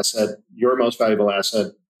valuable asset, your most valuable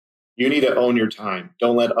asset. You need to own your time.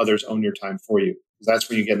 Don't let others own your time for you, because that's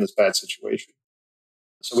when you get in this bad situation.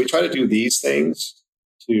 So we try to do these things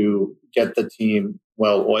to get the team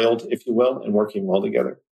well-oiled, if you will, and working well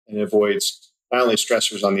together. And it avoids not only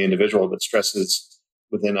stressors on the individual, but stresses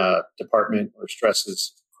within a department or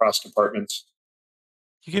stresses across departments.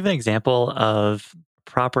 Can you give an example of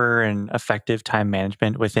proper and effective time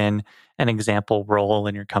management within an example role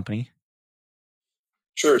in your company?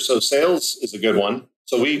 Sure. So sales is a good one.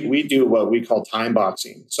 So we do what we call time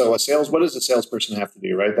boxing. So what does a salesperson have to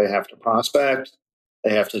do, right? They have to prospect,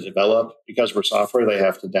 they have to develop. Because we're software, they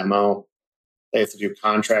have to demo, they have to do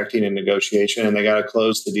contracting and negotiation, and they got to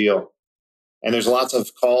close the deal. And there's lots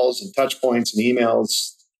of calls and touch points and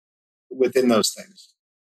emails within those things.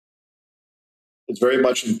 It's very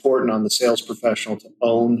much important on the sales professional to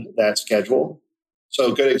own that schedule.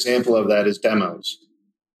 So a good example of that is demos.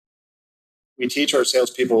 We teach our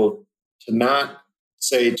salespeople to not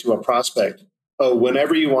say to a prospect, "Oh,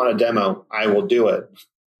 whenever you want a demo, I will do it."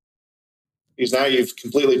 Because now you've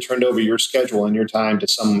completely turned over your schedule and your time to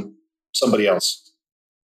somebody else.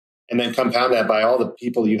 And then compound that by all the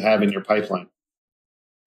people you have in your pipeline.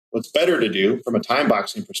 What's better to do from a time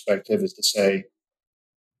boxing perspective is to say,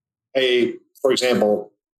 hey, for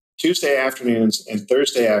example, Tuesday afternoons and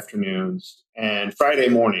Thursday afternoons and Friday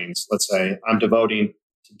mornings, let's say, I'm devoting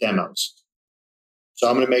to demos. So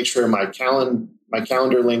I'm going to make sure my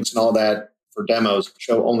calendar links and all that for demos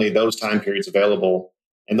show only those time periods available.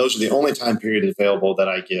 And those are the only time periods available that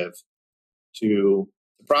I give to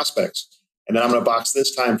the prospects. And then I'm going to box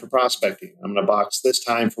this time for prospecting. I'm going to box this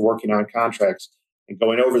time for working on contracts and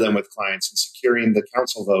going over them with clients and securing the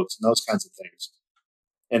council votes and those kinds of things.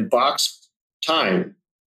 And box time.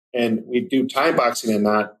 And we do time boxing and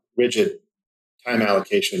not rigid time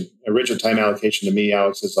allocation. A rigid time allocation to me,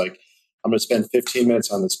 Alex, is like, I'm going to spend 15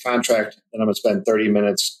 minutes on this contract, then I'm going to spend 30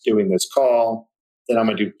 minutes doing this call, then I'm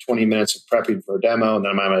going to do 20 minutes of prepping for a demo, and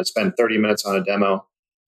then I'm going to spend 30 minutes on a demo.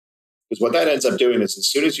 Because what that ends up doing is as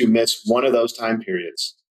soon as you miss one of those time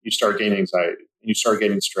periods, you start gaining anxiety and you start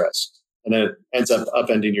getting stressed. And then it ends up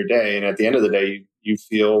upending your day. And at the end of the day, you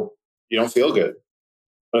don't feel good.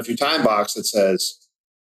 But if you time box that says,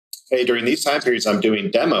 hey, during these time periods, I'm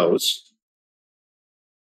doing demos,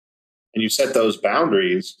 and you set those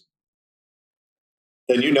boundaries,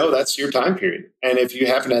 then you know that's your time period. And if you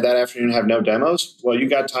happen to that afternoon have no demos, well, you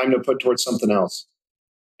got time to put towards something else.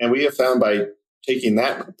 And we have found by taking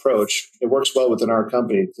that approach, it works well within our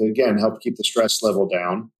company to, again, help keep the stress level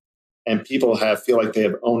down. And people feel like they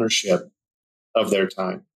have ownership of their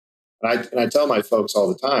time. And I tell my folks all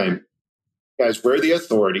the time, guys, we're the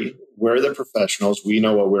authority. We're the professionals. We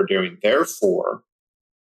know what we're doing. Therefore,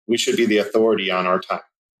 we should be the authority on our time.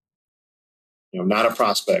 Not a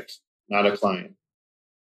prospect, not a client.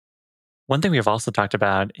 One thing we've also talked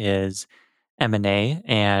about is M&A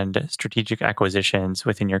and strategic acquisitions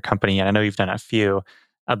within your company. And I know you've done a few.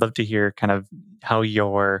 I'd love to hear kind of how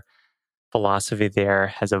your philosophy there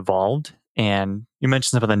has evolved. And you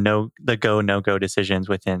mentioned some of the go, no-go decisions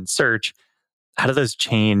within search. How do those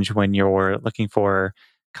change when you're looking for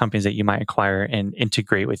companies that you might acquire and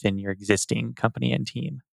integrate within your existing company and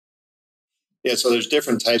team? Yeah, so there's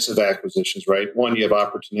different types of acquisitions, right? One, you have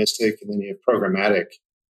opportunistic, and then you have programmatic.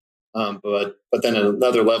 But then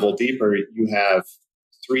another level deeper, you have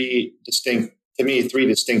three distinct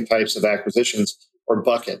types of acquisitions or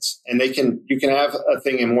buckets. And you can have a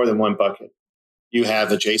thing in more than one bucket. You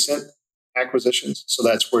have adjacent, acquisitions. So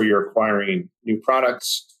that's where you're acquiring new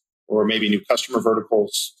products or maybe new customer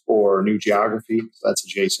verticals or new geography. So that's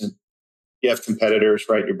adjacent. You have competitors,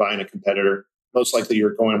 right? You're buying a competitor. Most likely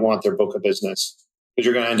you're going to want their book of business because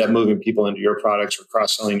you're going to end up moving people into your products or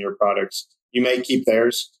cross-selling your products. You may keep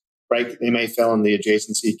theirs, right? They may fall in the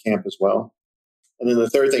adjacency camp as well. And then the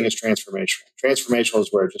third thing is transformational. Transformational is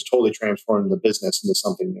where it just totally transformed the business into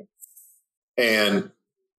something new. And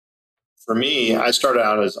for me, I started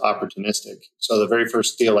out as opportunistic. So the very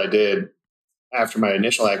first deal I did after my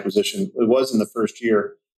initial acquisition, it was in the first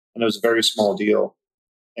year, and it was a very small deal.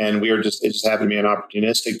 And it just happened to be an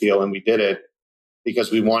opportunistic deal, and we did it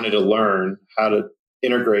because we wanted to learn how to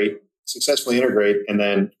successfully integrate, and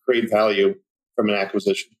then create value from an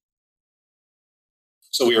acquisition.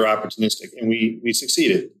 So we were opportunistic, and we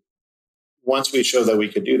succeeded. Once we showed that we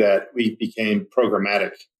could do that, we became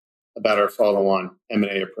programmatic about our follow-on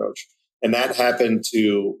M&A approach. And that happened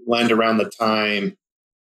to land around the time,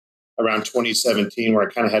 around 2017, where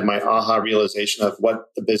I kind of had my aha realization of what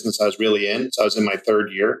the business I was really in. So I was in my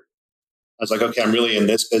third year. I was like, okay, I'm really in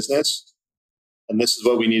this business, and this is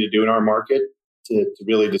what we need to do in our market to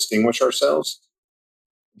really distinguish ourselves.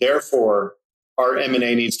 Therefore, our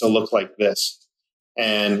M&A needs to look like this.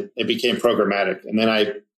 And it became programmatic. And then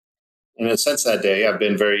in a sense that day, I've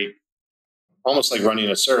been very, almost like running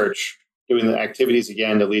a search, doing the activities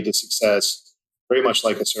again to lead to success, very much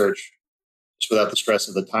like a search, just without the stress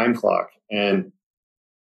of the time clock. And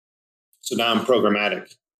so now I'm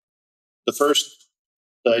programmatic.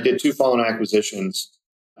 I did 2 follow-on acquisitions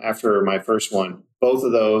after my first one. Both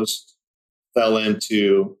of those fell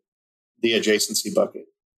into the adjacency bucket.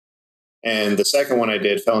 And the second one I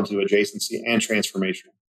did fell into adjacency and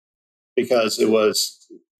transformation because it was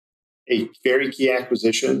a very key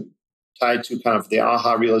acquisition tied to kind of the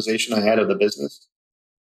aha realization I had of the business.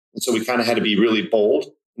 And so we kind of had to be really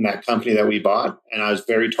bold in that company that we bought. And I was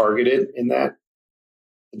very targeted in that.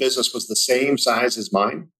 The business was the same size as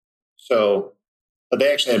mine. But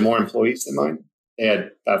they actually had more employees than mine. They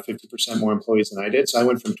had about 50% more employees than I did. So I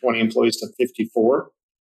went from 20 employees to 54.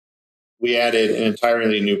 We added an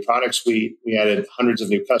entirely new product suite. We added hundreds of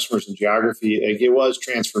new customers and geography. It was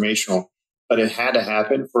transformational, but it had to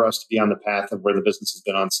happen for us to be on the path of where the business has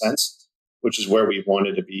been on since, which is where we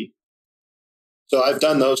wanted to be. So I've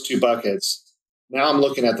done those 2 buckets. Now I'm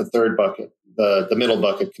looking at the third bucket, the middle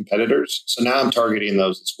bucket, competitors. So now I'm targeting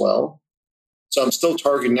those as well. So I'm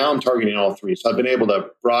targeting all 3. So I've been able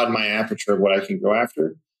to broaden my aperture of what I can go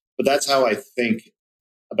after. But that's how I think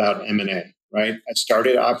about M&A, right? I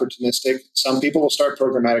started opportunistic. Some people will start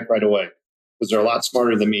programmatic right away because they're a lot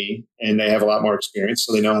smarter than me and they have a lot more experience.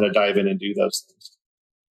 So they know how to dive in and do those things.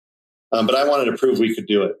 But I wanted to prove we could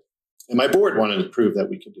do it. And my board wanted to prove that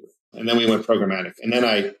we could do it. And then we went programmatic. And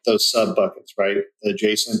then those sub buckets, right? The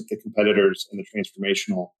adjacent, the competitors, and the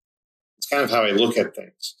transformational. It's kind of how I look at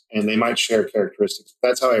things, and they might share characteristics.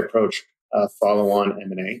 That's how I approach follow-on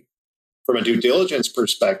M&A. From a due diligence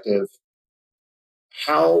perspective,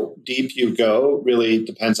 how deep you go really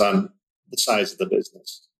depends on the size of the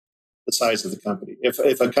business, the size of the company.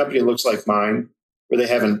 If a company looks like mine, where they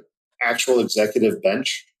have an actual executive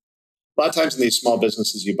bench, a lot of times in these small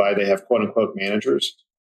businesses you buy, they have quote-unquote managers.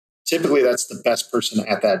 Typically, that's the best person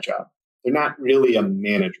at that job. They're not really a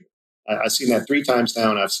manager. I've seen that 3 times now,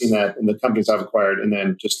 and I've seen that in the companies I've acquired, and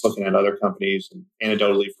then just looking at other companies and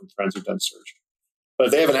anecdotally from friends who've done search. But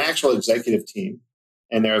if they have an actual executive team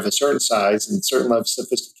and they're of a certain size and certain level of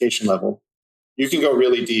sophistication level, you can go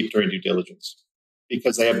really deep during due diligence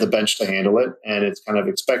because they have the bench to handle it, and it's kind of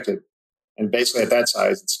expected. And basically at that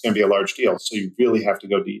size, it's going to be a large deal. So you really have to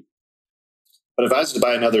go deep. But if I was to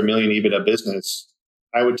buy another $1 million EBITDA business,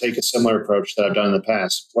 I would take a similar approach that I've done in the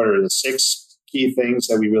past. What are the 6 key things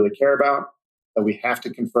that we really care about, that we have to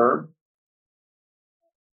confirm,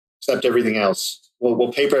 except everything else?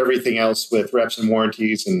 We'll paper everything else with reps and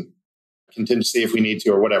warranties and contingency if we need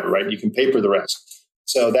to or whatever, right? You can paper the rest.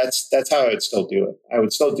 So that's how I would still do it. I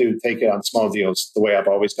would still take it on small deals the way I've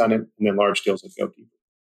always done it, and then large deals would go deeper.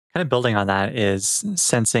 Kind of building on that is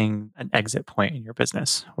sensing an exit point in your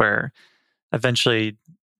business where eventually,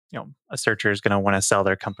 a searcher is going to want to sell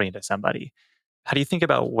their company to somebody. How do you think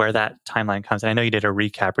about where that timeline comes? And I know you did a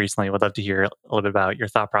recap recently. Would love to hear a little bit about your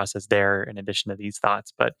thought process there in addition to these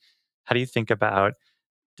thoughts. But how do you think about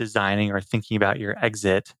designing or thinking about your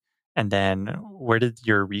exit? And then where did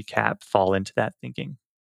your recap fall into that thinking?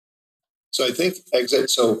 So I think exit,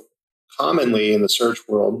 so commonly in the search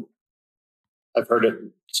world, I've heard it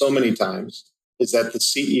so many times, is that the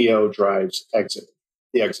CEO drives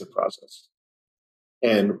the exit process.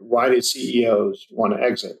 And why do CEOs want to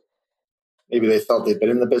exit? Maybe they felt they've been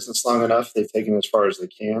in the business long enough, they've taken it as far as they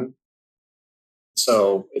can.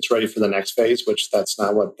 so it's ready for the next phase, which that's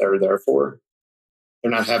not what they're there for.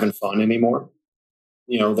 They're not having fun anymore.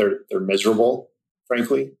 They're miserable,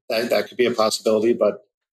 frankly. That could be a possibility, but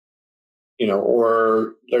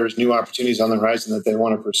or there's new opportunities on the horizon that they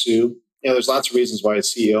want to pursue. There's lots of reasons why a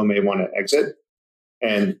CEO may want to exit,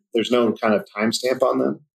 and there's no kind of timestamp on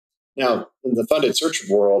them. Now, in the funded search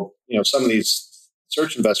world, some of these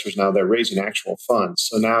search investors now, they're raising actual funds.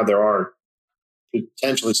 So now there are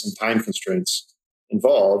potentially some time constraints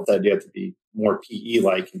involved that you have to be more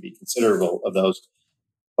PE-like and be considerable of those.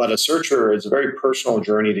 But a searcher is a very personal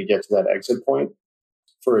journey to get to that exit point.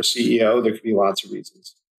 For a CEO, there could be lots of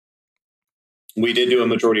reasons. We did do a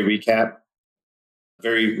majority recap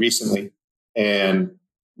very recently, and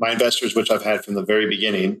my investors, which I've had from the very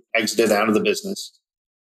beginning, exited out of the business.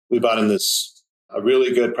 We bought in a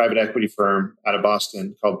really good private equity firm out of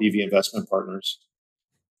Boston called BV Investment Partners.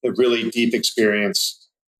 They have really deep experience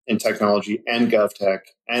in technology and GovTech,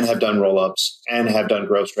 and have done roll-ups and have done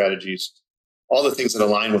growth strategies, all the things that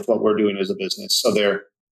align with what we're doing as a business. So they're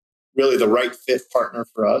really the right fit partner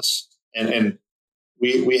for us. And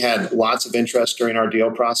we had lots of interest during our deal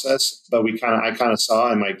process, but I kind of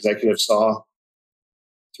saw, and my executives saw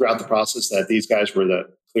throughout the process, that these guys were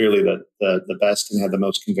clearly the best and had the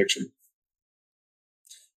most conviction.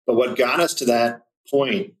 But what got us to that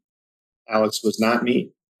point, Alex, was not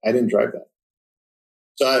me. I didn't drive that.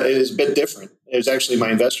 So it is a bit different. It was actually my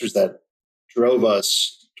investors that drove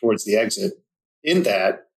us towards the exit. In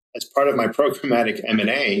that, as part of my programmatic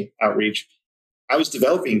M&A outreach, I was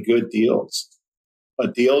developing good deals,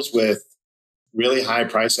 but deals with really high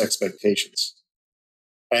price expectations.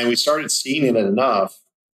 And we started seeing it enough.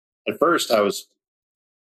 At first, it was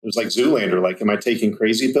like Zoolander, like, am I taking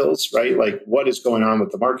crazy pills, right? Like, what is going on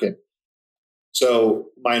with the market? So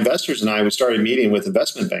my investors and I, we started meeting with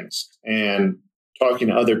investment banks and talking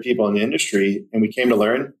to other people in the industry, and we came to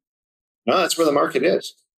learn, no, that's where the market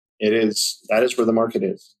is. That is where the market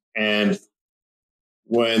is. And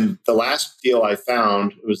when the last deal I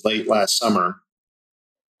found, it was late last summer,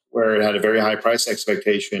 where it had a very high price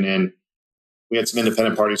expectation, and we had some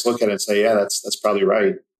independent parties look at it and say, yeah, that's probably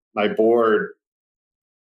right. My board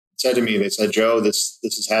said to me, they said, Joe, this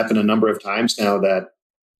has happened a number of times now that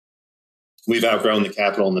we've outgrown the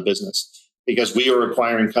capital in the business, because we were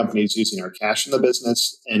acquiring companies using our cash in the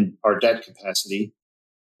business and our debt capacity.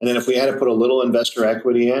 And then if we had to put a little investor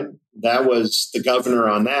equity in, that was the governor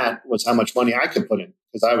on that was how much money I could put in,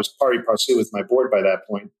 because I was pari passu with my board by that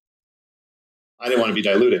point. I didn't want to be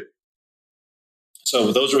diluted.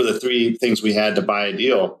 So those were the three things we had to buy a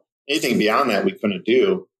deal. Anything beyond that, we couldn't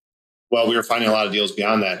do. Well, we were finding a lot of deals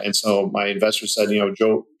beyond that. And so my investors said,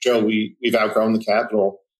 Joe, we've outgrown the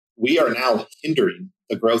capital. We are now hindering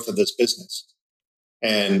the growth of this business,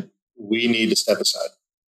 and we need to step aside.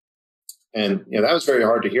 And that was very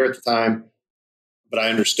hard to hear at the time, but I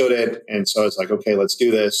understood it. And so it's like, okay, let's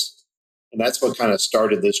do this. And that's what kind of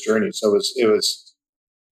started this journey. So it was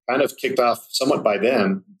kind of kicked off somewhat by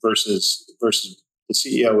them versus the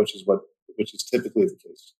CEO, which is typically the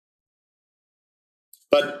case.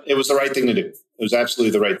 But it was the right thing to do. It was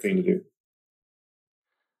absolutely the right thing to do.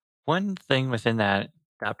 One thing within that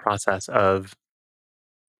process of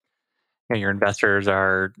your investors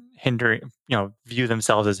are hindering, view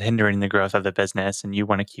themselves as hindering the growth of the business, and you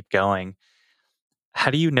want to keep going.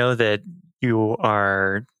 How do you know that you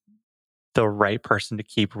are the right person to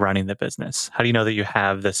keep running the business? How do you know that you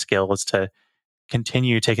have the skills to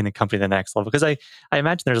continue taking the company to the next level? Because I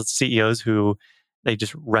imagine there's CEOs who they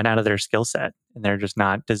just run out of their skill set, and they're just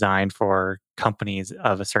not designed for companies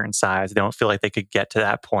of a certain size. They don't feel like they could get to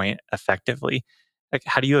that point effectively. Like,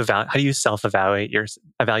 how do you self-evaluate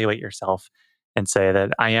evaluate yourself and say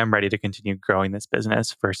that I am ready to continue growing this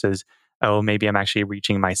business versus, oh, maybe I'm actually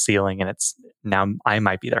reaching my ceiling and it's now I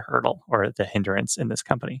might be the hurdle or the hindrance in this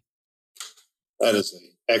company? That is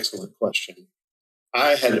an excellent question.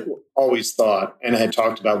 I had always thought, and I had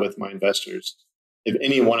talked about with my investors, if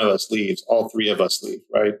any one of us leaves, all three of us leave,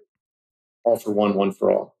 right? All for one, one for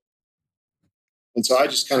all. And so I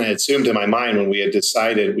just kind of assumed in my mind when we had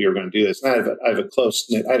decided we were going to do this. And I had a close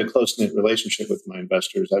knit relationship with my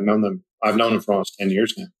investors. I've known them for almost 10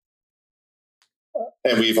 years now,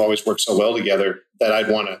 and we've always worked so well together that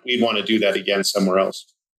we'd want to do that again somewhere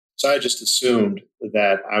else. So I just assumed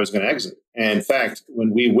that I was going to exit. And in fact,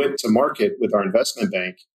 when we went to market with our investment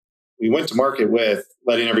bank, we went to market with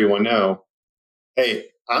letting everyone know, hey,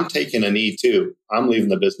 I'm taking a knee too. I'm leaving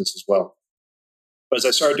the business as well. But as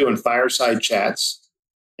I started doing fireside chats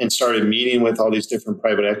and started meeting with all these different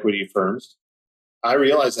private equity firms, I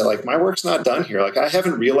realized that my work's not done here. I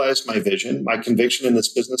haven't realized my vision. My conviction in this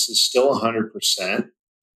business is still 100%.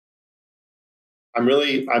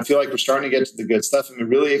 I feel like we're starting to get to the good stuff. I'm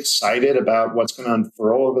really excited about what's going to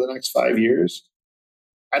unfurl over the next 5 years.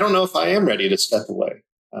 I don't know if I am ready to step away.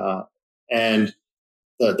 And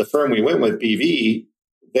the firm we went with, BV,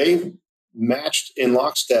 they matched in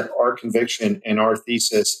lockstep our conviction and our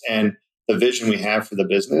thesis and the vision we have for the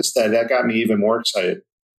business. That got me even more excited.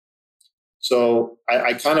 So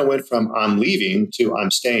I kind of went from I'm leaving to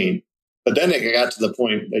I'm staying. But then it got to the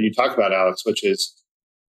point that you talk about, Alex, which is,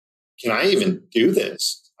 can I even do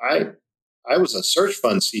this? I was a search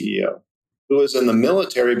fund CEO who was in the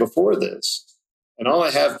military before this. And all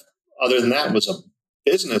I have other than that was a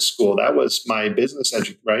business school. That was my business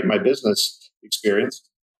right? My business experience.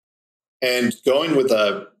 And going with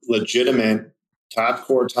a legitimate top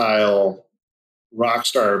quartile rock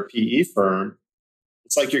star PE firm,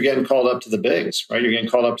 it's like you're getting called up to the bigs, right? You're getting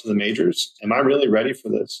called up to the majors. Am I really ready for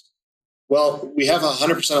this? Well, we have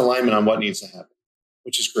 100% alignment on what needs to happen,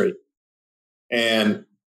 which is great. And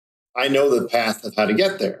I know the path of how to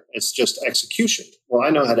get there. It's just execution. Well, I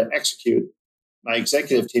know how to execute. My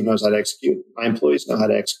executive team knows how to execute. My employees know how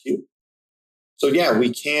to execute. So yeah,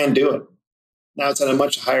 we can do it. Now it's at a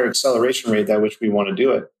much higher acceleration rate at which we want to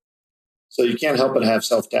do it. So you can't help but have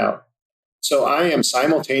self-doubt. So I am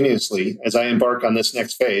simultaneously, as I embark on this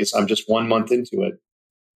next phase, I'm just 1 month into it,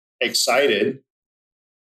 excited,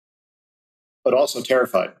 but also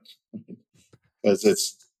terrified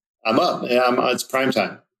because I'm up and it's prime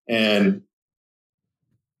time.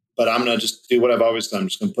 But I'm going to just do what I've always done. I'm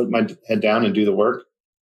just going to put my head down and do the work.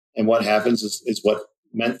 And what happens is what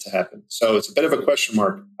meant to happen. So it's a bit of a question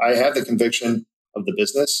mark. I have the conviction of the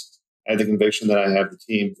business. I have the conviction that I have the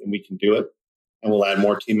team and we can do it. And we'll add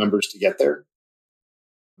more team members to get there.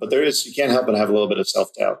 But you can't help but have a little bit of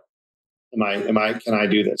self-doubt. Can I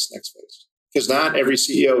do this next phase? Because not every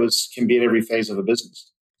CEO can be in every phase of a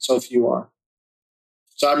business. So few are.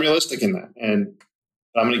 So I'm realistic in that. And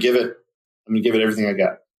I'm going to give it everything I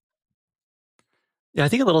got. Yeah, I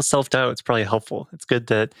think a little self-doubt is probably helpful. It's good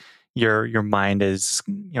that your mind is,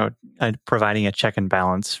 providing a check and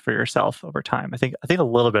balance for yourself over time. I think a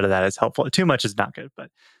little bit of that is helpful. Too much is not good, but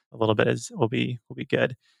a little bit will be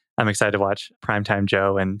good. I'm excited to watch Primetime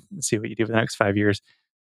Joe and see what you do for the next 5 years.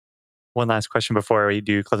 One last question before we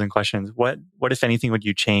do closing questions. What if anything would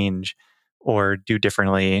you change or do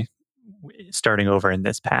differently starting over in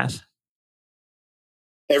this path?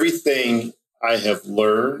 Everything I have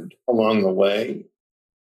learned along the way,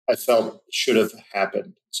 I felt should have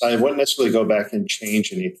happened. So I wouldn't necessarily go back and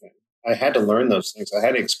change anything. I had to learn those things. I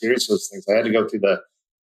had to experience those things. I had to go through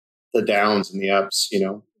the downs and the ups,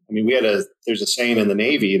 I mean, there's a saying in the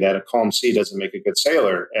Navy that a calm sea doesn't make a good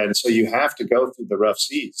sailor. And so you have to go through the rough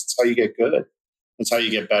seas. It's how you get good. It's how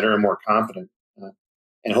you get better and more confident.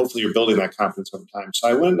 And hopefully you're building that confidence over time. So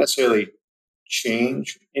I wouldn't necessarily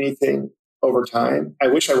change anything over time. I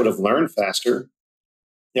wish I would have learned faster.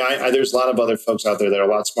 There's a lot of other folks out there that are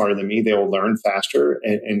a lot smarter than me. They will learn faster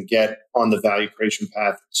and get on the value creation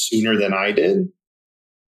path sooner than I did.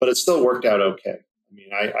 But it still worked out okay. I mean,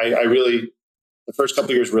 I really, the first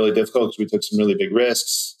couple of years were really difficult because we took some really big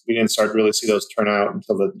risks. We didn't start to really see those turn out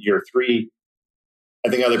until the year 3. I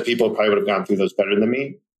think other people probably would have gone through those better than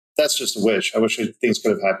me. That's just a wish. I wish things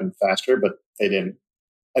could have happened faster, but they didn't.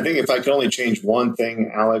 I think if I could only change one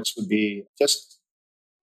thing, Alex, would be just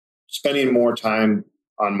spending more time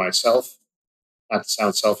on myself. Not to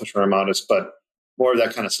sound selfish or immodest, but more of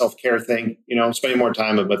that kind of self-care thing, spending more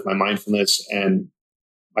time with my mindfulness and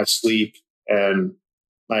my sleep and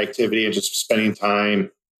my activity and just spending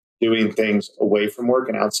time doing things away from work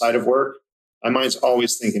and outside of work. My mind's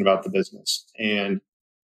always thinking about the business, and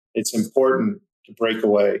it's important to break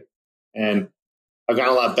away. And I've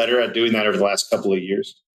gotten a lot better at doing that over the last couple of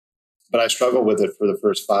years, but I struggled with it for the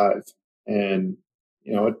first 5. And,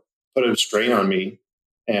 it put a strain on me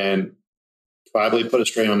and probably put a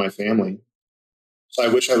strain on my family. So I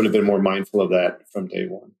wish I would have been more mindful of that from day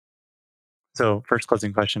one. So first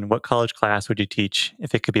closing question, what college class would you teach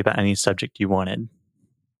if it could be about any subject you wanted?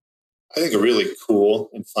 I think a really cool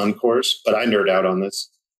and fun course, but I nerd out on this,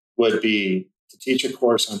 would be to teach a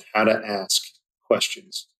course on how to ask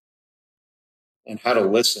questions and how to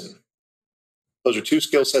listen. Those are 2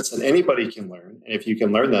 skill sets that anybody can learn. And if you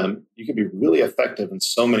can learn them, you can be really effective in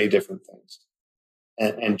so many different things.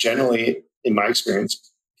 And generally, in my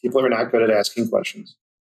experience, people are not good at asking questions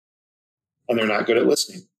and they're not good at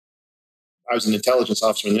listening. I was an intelligence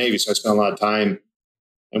officer in the Navy, so I spent a lot of time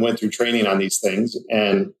and went through training on these things.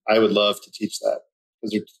 And I would love to teach that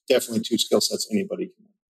because they're definitely 2 skill sets anybody can learn.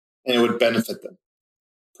 And it would benefit them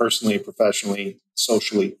personally, professionally,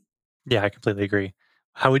 socially. Yeah, I completely agree.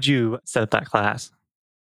 How would you set up that class?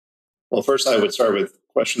 Well, first I would start with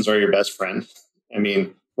questions are your best friend. I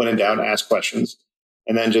mean, when in doubt, ask questions,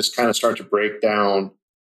 and then just kind of start to break down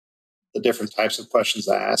the different types of questions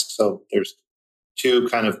to ask. So there's two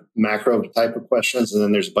kind of macro type of questions, and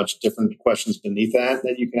then there's a bunch of different questions beneath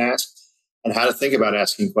that you can ask, and how to think about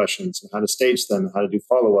asking questions and how to stage them, how to do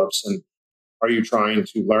follow-ups. And are you trying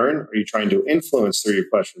to learn? Are you trying to influence through your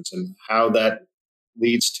questions, and how that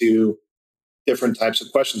leads to different types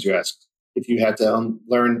of questions you ask? If you had to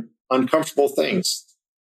learn uncomfortable things,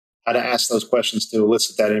 how to ask those questions to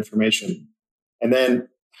elicit that information, and then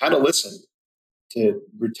how to listen to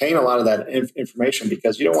retain a lot of that information,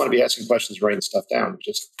 because you don't want to be asking questions, writing stuff down. It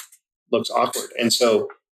just looks awkward. And so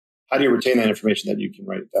how do you retain that information that you can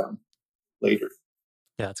write it down later?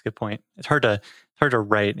 Yeah, that's a good point. It's hard to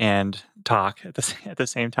write and talk at the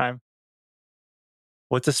same time.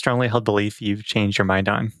 What's a strongly held belief you've changed your mind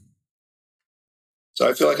on? So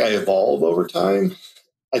I feel like I evolve over time.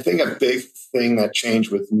 I think a big thing that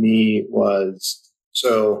changed with me was,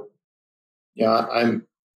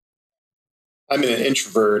 I'm an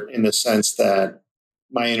introvert in the sense that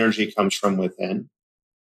my energy comes from within.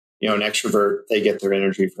 An extrovert, they get their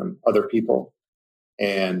energy from other people.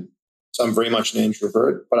 And so I'm very much an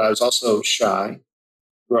introvert, but I was also shy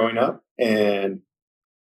growing up, and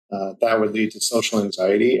that would lead to social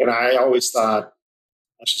anxiety. And I always thought,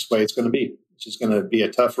 that's just the way it's going to be. It's just going to be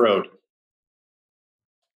a tough road.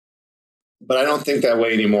 But I don't think that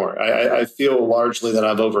way anymore. I feel largely that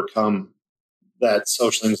I've overcome that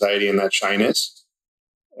social anxiety and that shyness.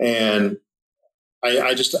 And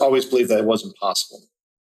I just always believed that it wasn't possible.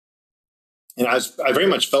 And I very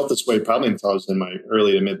much felt this way probably until I was in my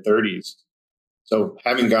early to mid 30s. So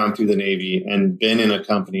having gone through the Navy and been in a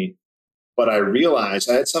company, but I realized,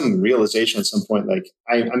 I had some realization at some point, like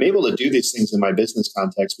I'm able to do these things in my business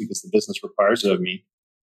context because the business requires it of me.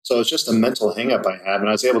 So it's just a mental hang-up I have. And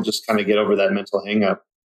I was able to just kind of get over that mental hang-up.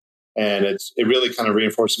 And it really kind of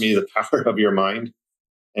reinforced me the power of your mind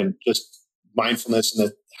and just mindfulness, and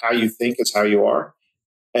that how you think is how you are.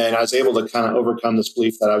 And I was able to kind of overcome this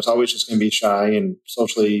belief that I was always just going to be shy and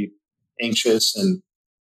socially anxious and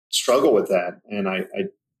struggle with that. And I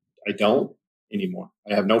don't anymore.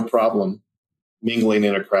 I have no problem mingling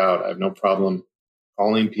in a crowd. I have no problem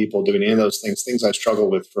calling people, doing any of those things I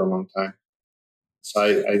struggled with for a long time. So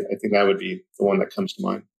I think that would be the one that comes to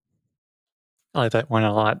mind. I like that one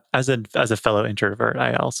a lot. As a fellow introvert,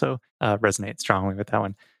 I also resonate strongly with that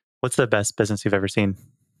one. What's the best business you've ever seen?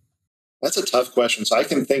 That's a tough question. So I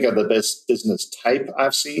can think of the best business type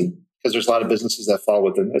I've seen, because there's a lot of businesses that fall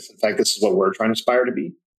within this. In fact, this is what we're trying to aspire to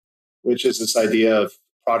be, which is this idea of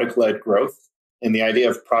product-led growth. And the idea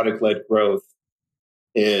of product-led growth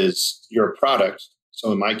is your product,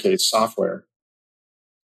 so in my case, software,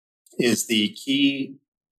 is the key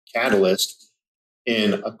catalyst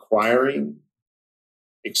in acquiring,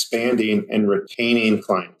 expanding, and retaining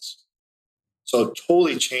clients. So it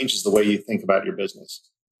totally changes the way you think about your business.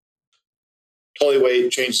 Totally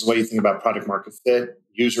changes the way you think about product market fit,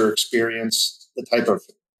 user experience, the type of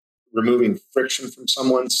removing friction from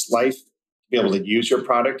someone's life to be able to use your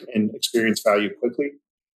product and experience value quickly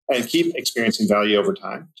and keep experiencing value over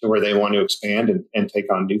time to where they want to expand and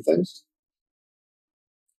take on new things.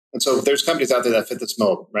 And so there's companies out there that fit this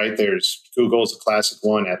mold, right? There's Google's a classic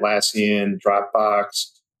one, Atlassian, Dropbox,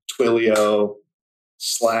 Twilio,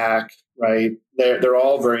 Slack, right? They're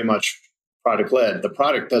all very much product-led. The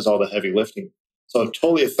product does all the heavy lifting. So it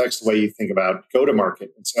totally affects the way you think about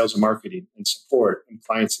go-to-market and sales and marketing and support and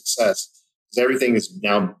client success, because everything is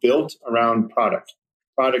now built around product.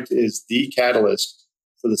 Product is the catalyst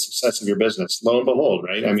for the success of your business. Lo and behold,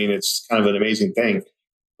 right? I mean, it's kind of an amazing thing,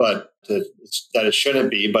 but that it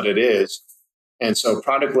shouldn't be, but it is. And so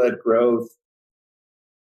product-led growth,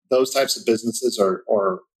 those types of businesses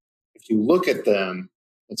are if you look at them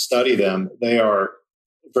and study them, they are,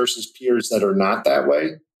 versus peers that are not that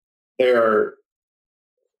way, they are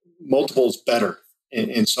multiples better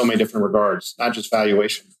in so many different regards, not just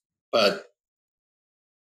valuation, but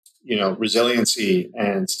resiliency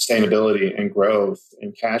and sustainability and growth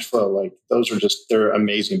and cash flow. Like those are they're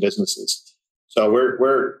amazing businesses. So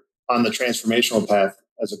we're on the transformational path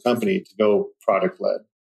as a company to go product led.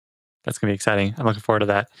 That's going to be exciting. I'm looking forward to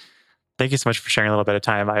that. Thank you so much for sharing a little bit of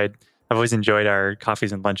time. I've always enjoyed our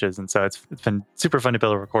coffees and lunches, and so it's been super fun to be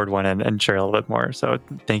able to record one and share a little bit more. So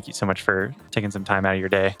thank you so much for taking some time out of your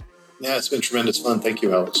day. Yeah, it's been tremendous fun. Thank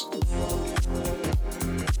you, Alex.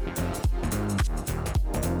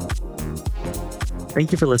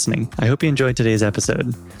 Thank you for listening. I hope you enjoyed today's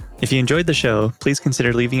episode. If you enjoyed the show, please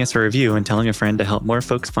consider leaving us a review and telling a friend to help more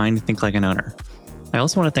folks find Think Like an Owner. I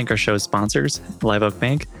also want to thank our show's sponsors, Live Oak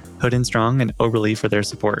Bank, Hood & Strong, and Oberle for their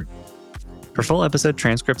support. For full episode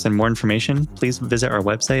transcripts and more information, please visit our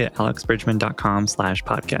website at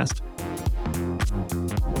alexbridgman.com/podcast.